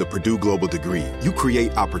back with a Purdue Global degree, you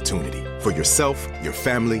create opportunity for yourself, your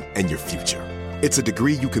family, and your future. It's a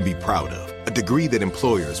degree you can be proud of, a degree that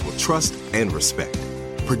employers will trust and respect.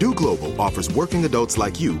 Purdue Global offers working adults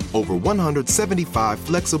like you over 175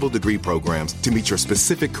 flexible degree programs to meet your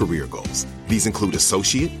specific career goals. These include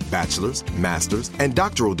associate, bachelor's, master's, and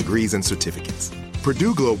doctoral degrees and certificates.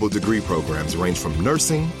 Purdue Global degree programs range from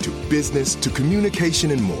nursing to business to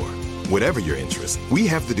communication and more. Whatever your interest, we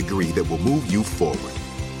have the degree that will move you forward.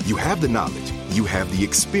 You have the knowledge, you have the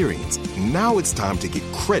experience. Now it's time to get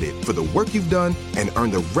credit for the work you've done and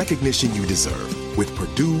earn the recognition you deserve with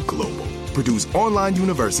Purdue Global, Purdue's online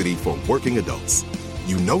university for working adults.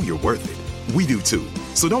 You know you're worth it. We do too.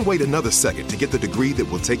 So don't wait another second to get the degree that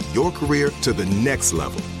will take your career to the next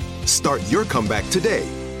level. Start your comeback today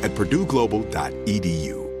at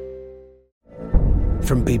purdueglobal.edu.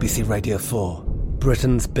 From BBC Radio 4,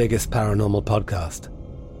 Britain's biggest paranormal podcast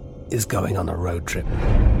is going on a road trip.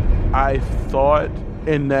 I thought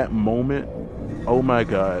in that moment, oh my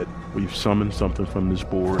God, we've summoned something from this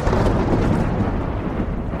board.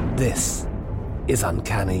 This is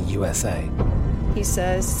Uncanny USA. He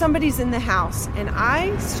says, somebody's in the house, and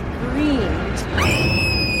I screamed.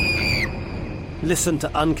 Listen to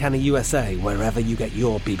Uncanny USA wherever you get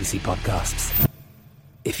your BBC podcasts,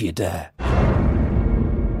 if you dare.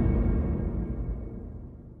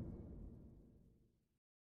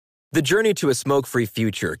 The journey to a smoke-free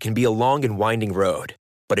future can be a long and winding road.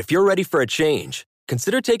 But if you're ready for a change,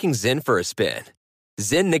 consider taking Zyn for a spin.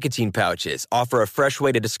 Zyn nicotine pouches offer a fresh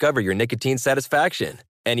way to discover your nicotine satisfaction.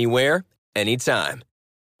 Anywhere, anytime.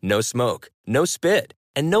 No smoke, no spit,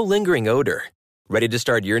 and no lingering odor. Ready to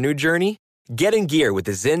start your new journey? Get in gear with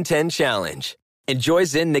the Zyn 10 Challenge. Enjoy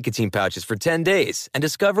Zyn nicotine pouches for 10 days and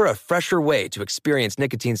discover a fresher way to experience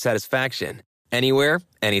nicotine satisfaction. Anywhere,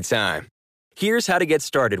 anytime. Here's how to get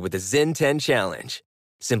started with the Zyn 10 Challenge.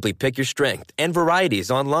 Simply pick your strength and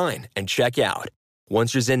varieties online and check out.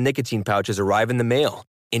 Once your Zyn nicotine pouches arrive in the mail,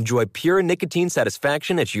 enjoy pure nicotine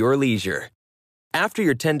satisfaction at your leisure. After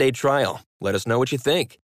your 10-day trial, let us know what you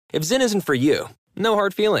think. If Zyn isn't for you, no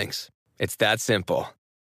hard feelings. It's that simple.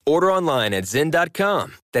 Order online at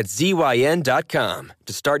Zyn.com, that's ZYN.com,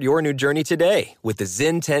 to start your new journey today with the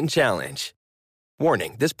Zyn 10 Challenge.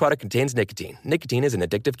 Warning, this product contains nicotine. Nicotine is an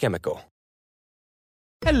addictive chemical.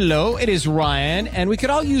 Hello, it is Ryan, and we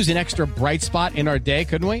could all use an extra bright spot in our day,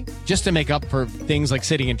 couldn't we? Just to make up for things like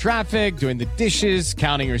sitting in traffic, doing the dishes,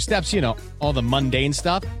 counting your steps, you know, all the mundane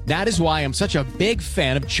stuff. That is why I'm such a big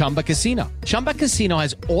fan of Chumba Casino. Chumba Casino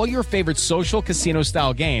has all your favorite social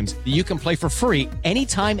casino-style games that you can play for free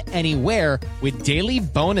anytime, anywhere with daily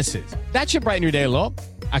bonuses. That should brighten your day a little.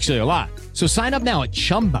 Actually, a lot. So sign up now at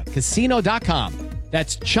ChumbaCasino.com.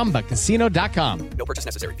 That's ChumbaCasino.com. No purchase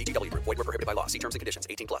necessary. VGW Group. Void where prohibited by law. See terms and conditions.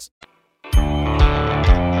 18+.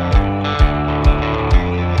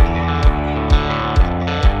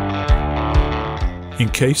 In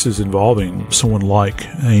cases involving someone like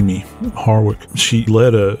Amy Harwick, she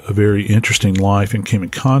led a very interesting life and came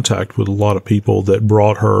in contact with a lot of people that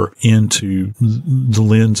brought her into the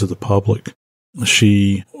lens of the public.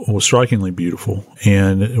 She was strikingly beautiful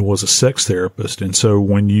and was a sex therapist. And so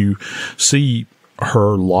when you see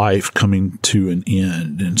her life coming to an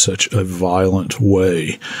end in such a violent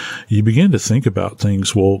way, you begin to think about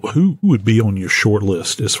things. Well, who would be on your short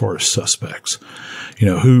list as far as suspects?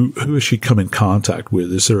 Who has she come in contact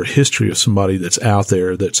with? Is there a history of somebody that's out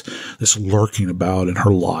there that's lurking about in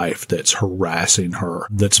her life, that's harassing her,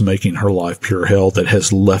 that's making her life pure hell, that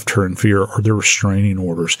has left her in fear? Are there restraining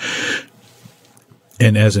orders?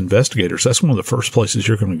 And as investigators, that's one of the first places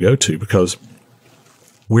you're going to go to, because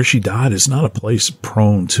where she died is not a place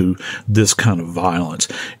prone to this kind of violence.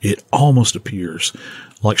 It almost appears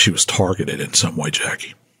like she was targeted in some way,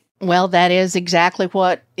 Jackie. Well, that is exactly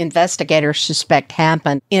what investigators suspect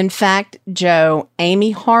happened. In fact, Joe,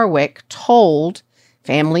 Amy Harwick told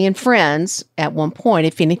family and friends at one point,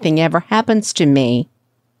 if anything ever happens to me,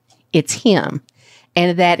 it's him.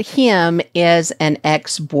 And that him is an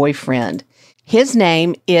ex-boyfriend. His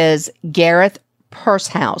name is Gareth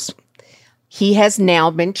Pursehouse. He has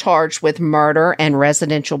now been charged with murder and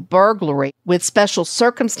residential burglary with special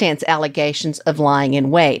circumstance allegations of lying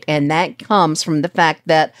in wait. And that comes from the fact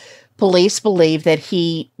that police believe that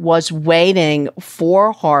he was waiting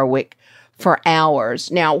for Harwick for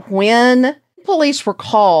hours. Now, when police were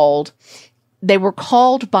called, they were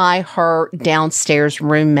called by her downstairs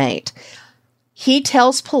roommate. He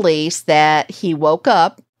tells police that he woke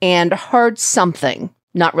up and heard something.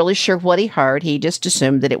 Not really sure what he heard. He just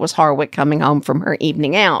assumed that it was Harwick coming home from her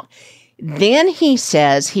evening out. Then he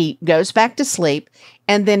says he goes back to sleep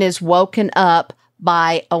and then is woken up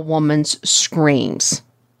by a woman's screams.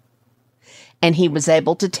 And he was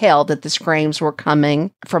able to tell that the screams were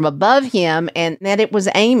coming from above him and that it was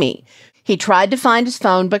Amy. He tried to find his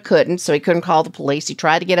phone but couldn't, so he couldn't call the police. He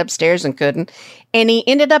tried to get upstairs and couldn't. And he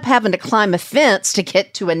ended up having to climb a fence to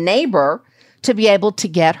get to a neighbor to be able to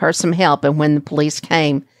get her some help. And when the police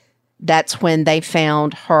came, that's when they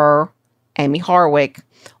found her, Amy Harwick,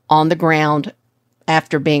 on the ground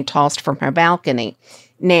after being tossed from her balcony.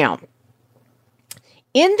 Now,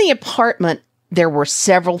 in the apartment, there were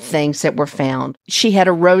several things that were found. She had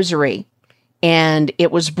a rosary, and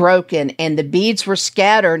it was broken, and the beads were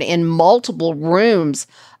scattered in multiple rooms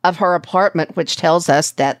of her apartment, which tells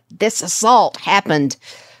us that this assault happened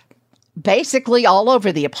basically all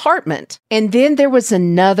over the apartment. And then there was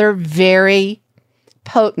another very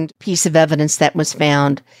potent piece of evidence that was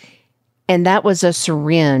found, and that was a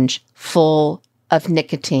syringe full of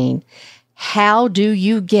nicotine. How do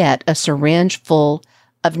you get a syringe full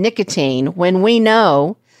of nicotine when we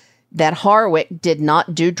know that Harwick did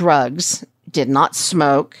not do drugs, did not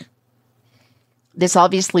smoke? This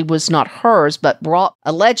obviously was not hers, but brought,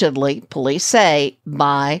 allegedly, police say,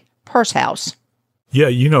 by Pursehouse. Yeah,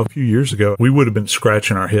 a few years ago, we would have been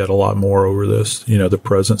scratching our head a lot more over this. The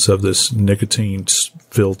presence of this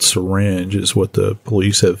nicotine-filled syringe is what the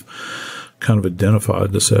police have kind of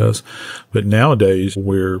identified this as. But nowadays,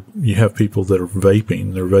 where you have people that are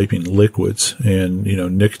vaping, they're vaping liquids, and,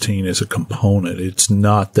 nicotine is a component. It's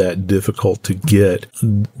not that difficult to get.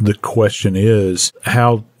 The question is,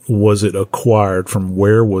 how was it acquired? From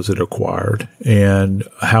where was it acquired? And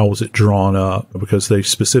how was it drawn up? Because they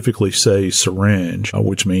specifically say syringe,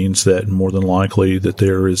 which means that more than likely that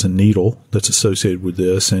there is a needle that's associated with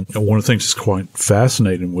this. And one of the things that's quite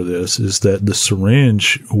fascinating with this is that the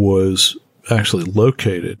syringe was actually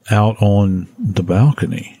located out on the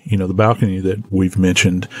balcony. The balcony that we've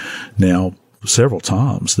mentioned now several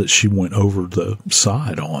times that she went over the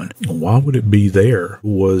side on. Why would it be there?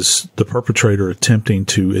 Was the perpetrator attempting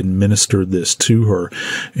to administer this to her?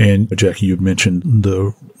 And Jackie, you had mentioned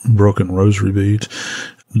the broken rosary beads.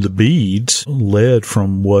 The beads led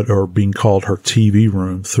from what are being called her TV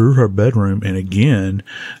room through her bedroom and again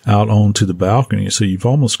out onto the balcony. So you've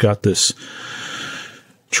almost got this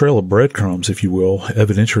trail of breadcrumbs, if you will,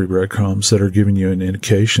 evidentiary breadcrumbs that are giving you an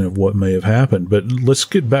indication of what may have happened. But let's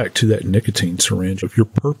get back to that nicotine syringe. If your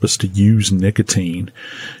purpose to use nicotine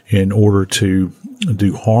in order to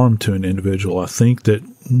do harm to an individual, I think that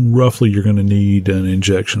roughly you're going to need an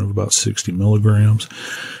injection of about 60 milligrams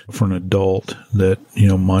for an adult that,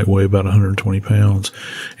 might weigh about 120 pounds.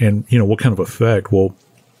 And, what kind of effect? Well,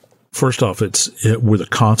 first off, with a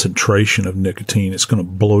concentration of nicotine, it's going to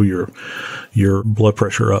blow your blood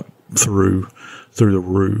pressure up through the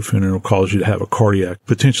roof, and it'll cause you to have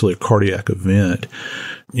potentially a cardiac event.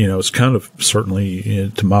 it's kind of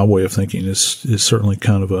certainly, to my way of thinking, is certainly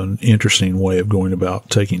kind of an interesting way of going about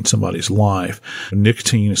taking somebody's life.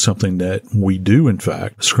 Nicotine is something that we do, in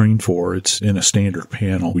fact, screen for. It's in a standard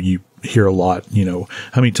panel. You hear a lot,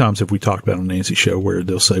 how many times have we talked about on Nancy's show where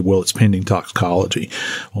they'll say, well, it's pending toxicology.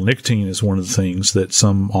 Well, nicotine is one of the things that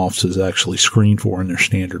some offices actually screen for in their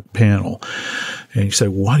standard panel. And you say,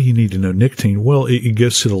 well, why do you need to know nicotine? Well, it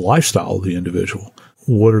goes to the lifestyle of the individual.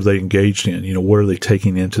 What are they engaged in? What are they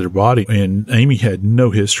taking into their body? And Amy had no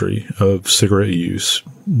history of cigarette use,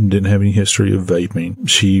 didn't have any history of vaping.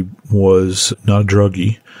 She was not a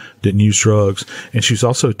druggie, didn't use drugs. And she's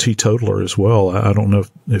also a teetotaler as well. I don't know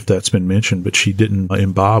if that's been mentioned, but she didn't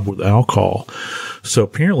imbibe with alcohol. So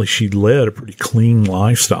apparently she led a pretty clean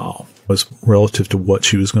lifestyle as relative to what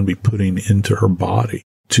she was going to be putting into her body.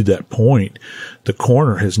 To that point, the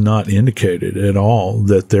coroner has not indicated at all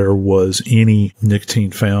that there was any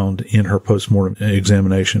nicotine found in her postmortem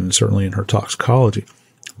examination and certainly in her toxicology.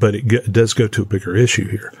 But it does go to a bigger issue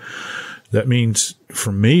here. That means,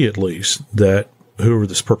 for me at least, that whoever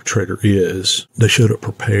this perpetrator is, they showed up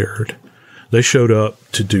prepared. They showed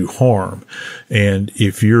up to do harm. And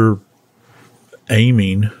if you're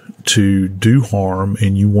aiming to do harm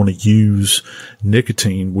and you want to use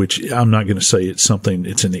nicotine, which I'm not going to say it's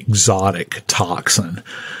an exotic toxin,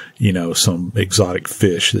 some exotic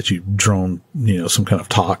fish that you've drawn, some kind of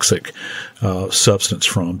toxic substance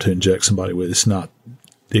from to inject somebody with. It's not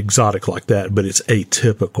exotic like that, but it's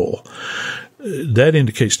atypical. That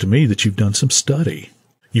indicates to me that you've done some study.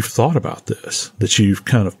 You've thought about this, that you've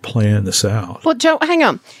kind of planned this out. Well, Joe, hang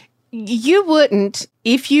on. You wouldn't,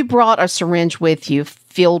 if you brought a syringe with you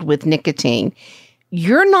filled with nicotine,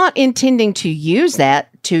 you're not intending to use that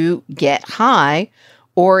to get high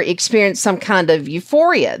or experience some kind of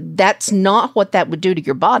euphoria. That's not what that would do to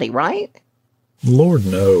your body, right? Lord,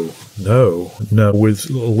 no. With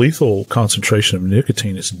lethal concentration of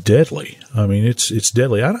nicotine, it's deadly. I mean, it's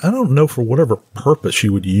deadly. I don't know for whatever purpose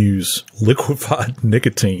you would use liquefied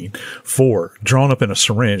nicotine for, drawn up in a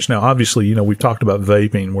syringe. Now, obviously, we've talked about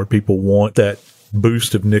vaping where people want that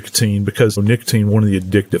boost of nicotine because nicotine, one of the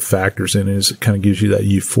addictive factors in it is it kind of gives you that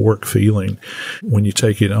euphoric feeling when you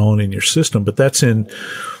take it on in your system. But that's in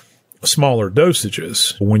smaller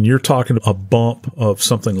dosages. When you're talking a bump of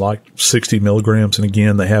something like 60 milligrams, and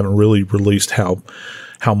again, they haven't really released how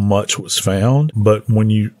much was found, but when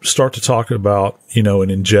you start to talk about, an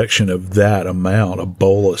injection of that amount, a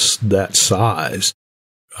bolus that size,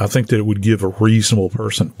 I think that it would give a reasonable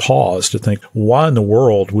person pause to think, why in the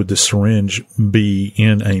world would the syringe be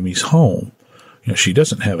in Amy's home? She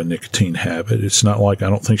doesn't have a nicotine habit. It's not like, I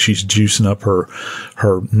don't think she's juicing up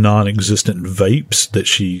her non-existent vapes that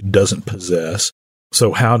she doesn't possess.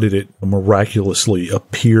 So how did it miraculously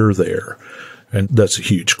appear there? And that's a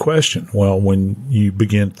huge question. Well, when you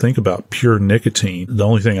begin to think about pure nicotine, the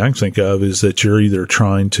only thing I can think of is that you're either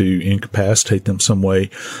trying to incapacitate them some way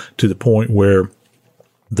to the point where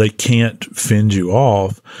they can't fend you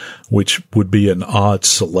off, which would be an odd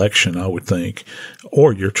selection, I would think,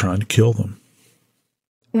 or you're trying to kill them.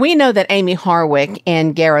 We know that Amy Harwick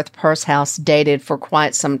and Gareth Pursehouse dated for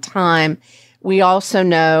quite some time. We also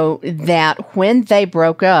know that when they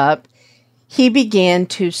broke up, he began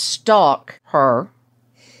to stalk her.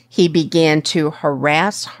 He began to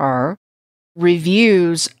harass her.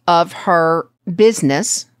 Reviews of her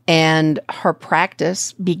business and her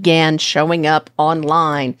practice began showing up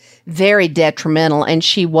online, very detrimental, and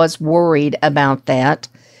she was worried about that.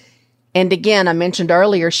 And again, I mentioned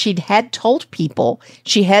earlier, she had told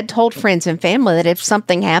friends and family that if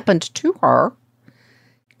something happened to her,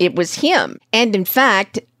 it was him. And in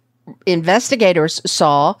fact, investigators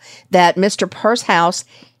saw that Mr. Pursehouse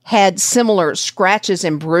had similar scratches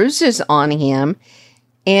and bruises on him,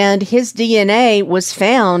 and his DNA was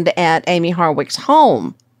found at Amy Harwick's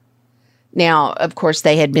home. Now, of course,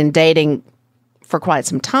 they had been dating for quite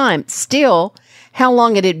some time. Still, how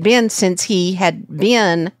long it had been since he had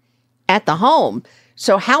been at the home.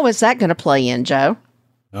 So how is that going to play in, Joe?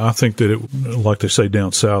 I think that like they say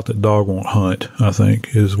down south, that dog won't hunt, I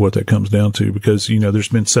think, is what that comes down to. Because, there's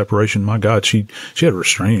been separation. My God, she had a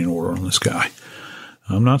restraining order on this guy.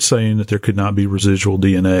 I'm not saying that there could not be residual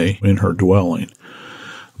DNA in her dwelling.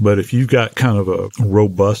 But if you've got kind of a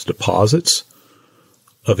robust deposits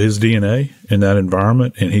of his DNA in that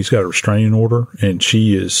environment, and he's got a restraining order, and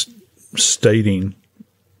she is stating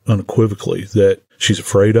unequivocally that she's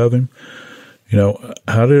afraid of him,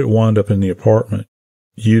 how did it wind up in the apartment?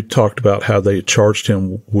 You talked about how they had charged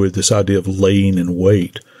him with this idea of laying in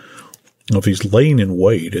wait. If he's laying in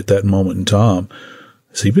wait at that moment in time,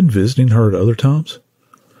 has he been visiting her at other times?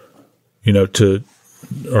 To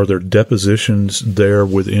are there depositions there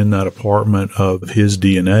within that apartment of his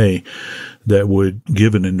DNA that would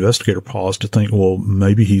give an investigator pause to think, well,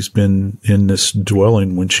 maybe he's been in this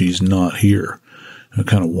dwelling when she's not here,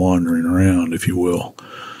 kind of wandering around, if you will.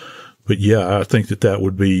 But yeah, I think that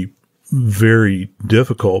would be very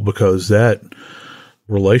difficult because that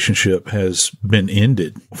relationship has been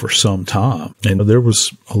ended for some time. And there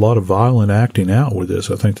was a lot of violent acting out with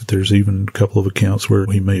this. I think that there's even a couple of accounts where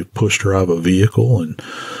he may have pushed her out of a vehicle and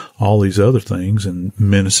all these other things, and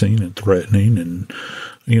menacing and threatening and,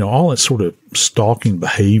 all that sort of stalking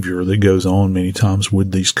behavior that goes on many times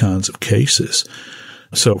with these kinds of cases.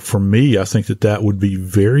 So for me, I think that would be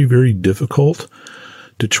very, very difficult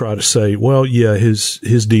to try to say, well, yeah, his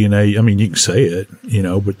DNA, I mean, you can say it,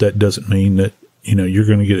 but that doesn't mean that, you're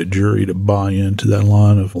going to get a jury to buy into that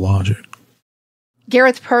line of logic.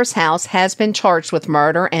 Gareth Pursehouse has been charged with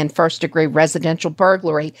murder and first-degree residential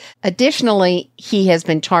burglary. Additionally, he has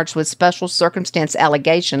been charged with special circumstance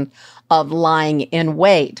allegation of lying in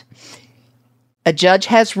wait. A judge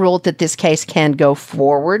has ruled that this case can go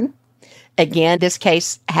forward. Again, this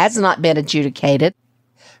case has not been adjudicated.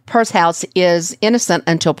 Pursehouse is innocent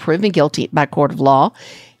until proven guilty by court of law.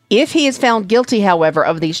 If he is found guilty, however,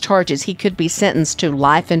 of these charges, he could be sentenced to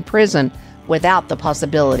life in prison without the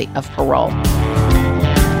possibility of parole.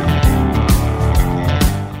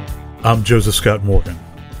 I'm Joseph Scott Morgan,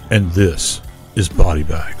 and this is Body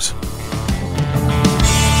Bags.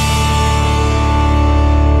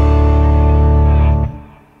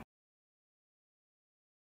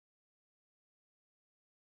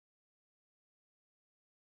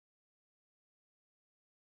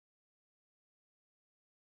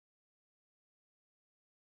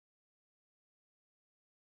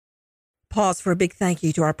 Pause for a big thank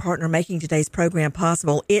you to our partner making today's program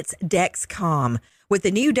possible. It's Dexcom. With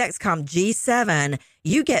the new Dexcom G7,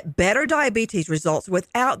 you get better diabetes results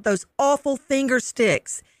without those awful finger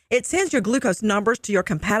sticks. It sends your glucose numbers to your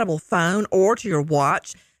compatible phone or to your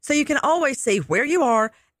watch, so you can always see where you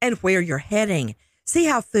are and where you're heading. See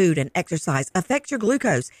how food and exercise affect your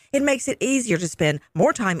glucose. It makes it easier to spend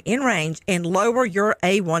more time in range and lower your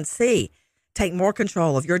A1C. Take more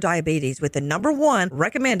control of your diabetes with the #1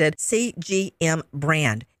 recommended CGM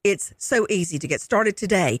brand. It's so easy to get started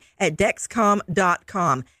today at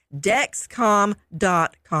Dexcom.com. Dexcom.com.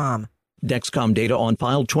 Dexcom data on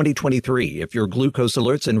file 2023. If your glucose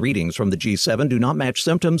alerts and readings from the G7 do not match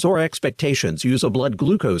symptoms or expectations, use a blood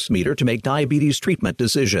glucose meter to make diabetes treatment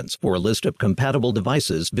decisions. For a list of compatible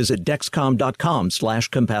devices, visit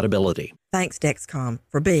Dexcom.com/compatibility. Thanks, Dexcom,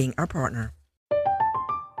 for being our partner.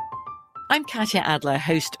 I'm Katya Adler,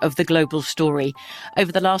 host of The Global Story.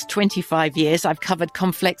 Over the last 25 years, I've covered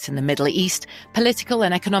conflicts in the Middle East, political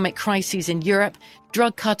and economic crises in Europe,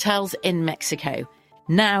 drug cartels in Mexico.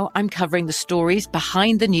 Now I'm covering the stories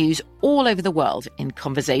behind the news all over the world in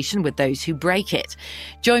conversation with those who break it.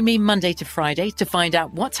 Join me Monday to Friday to find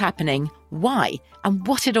out what's happening, why, and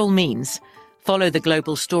what it all means. Follow The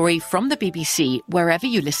Global Story from the BBC wherever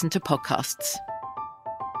you listen to podcasts.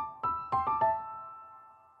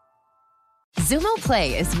 Xumo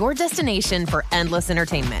Play is your destination for endless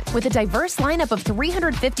entertainment. With a diverse lineup of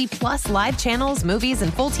 350-plus live channels, movies,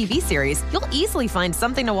 and full TV series, you'll easily find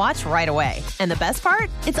something to watch right away. And the best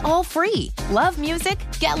part? It's all free. Love music?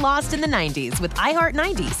 Get lost in the 90s with iHeart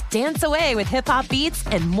 90s. Dance away with hip-hop beats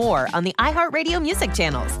and more on the iHeartRadio music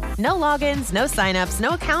channels. No logins, no signups,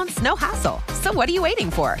 no accounts, no hassle. So what are you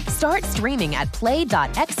waiting for? Start streaming at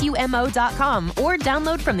play.xumo.com or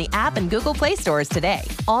download from the app and Google Play stores today.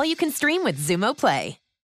 All you can stream with Xumo Play.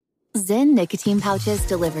 Zyn nicotine pouches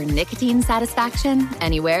deliver nicotine satisfaction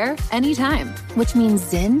anywhere, anytime, which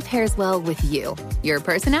means Zyn pairs well with you, your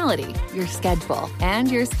personality, your schedule, and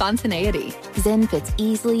your spontaneity. Zyn fits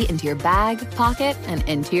easily into your bag, pocket, and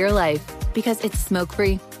into your life because it's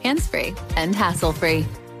smoke-free, hands-free, and hassle-free.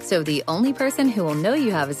 So the only person who will know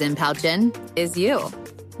you have a Zyn pouch in is you.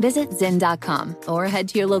 Visit Zyn.com or head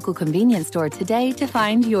to your local convenience store today to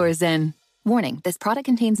find your Zyn. Warning, this product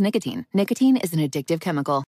contains nicotine. Nicotine is an addictive chemical.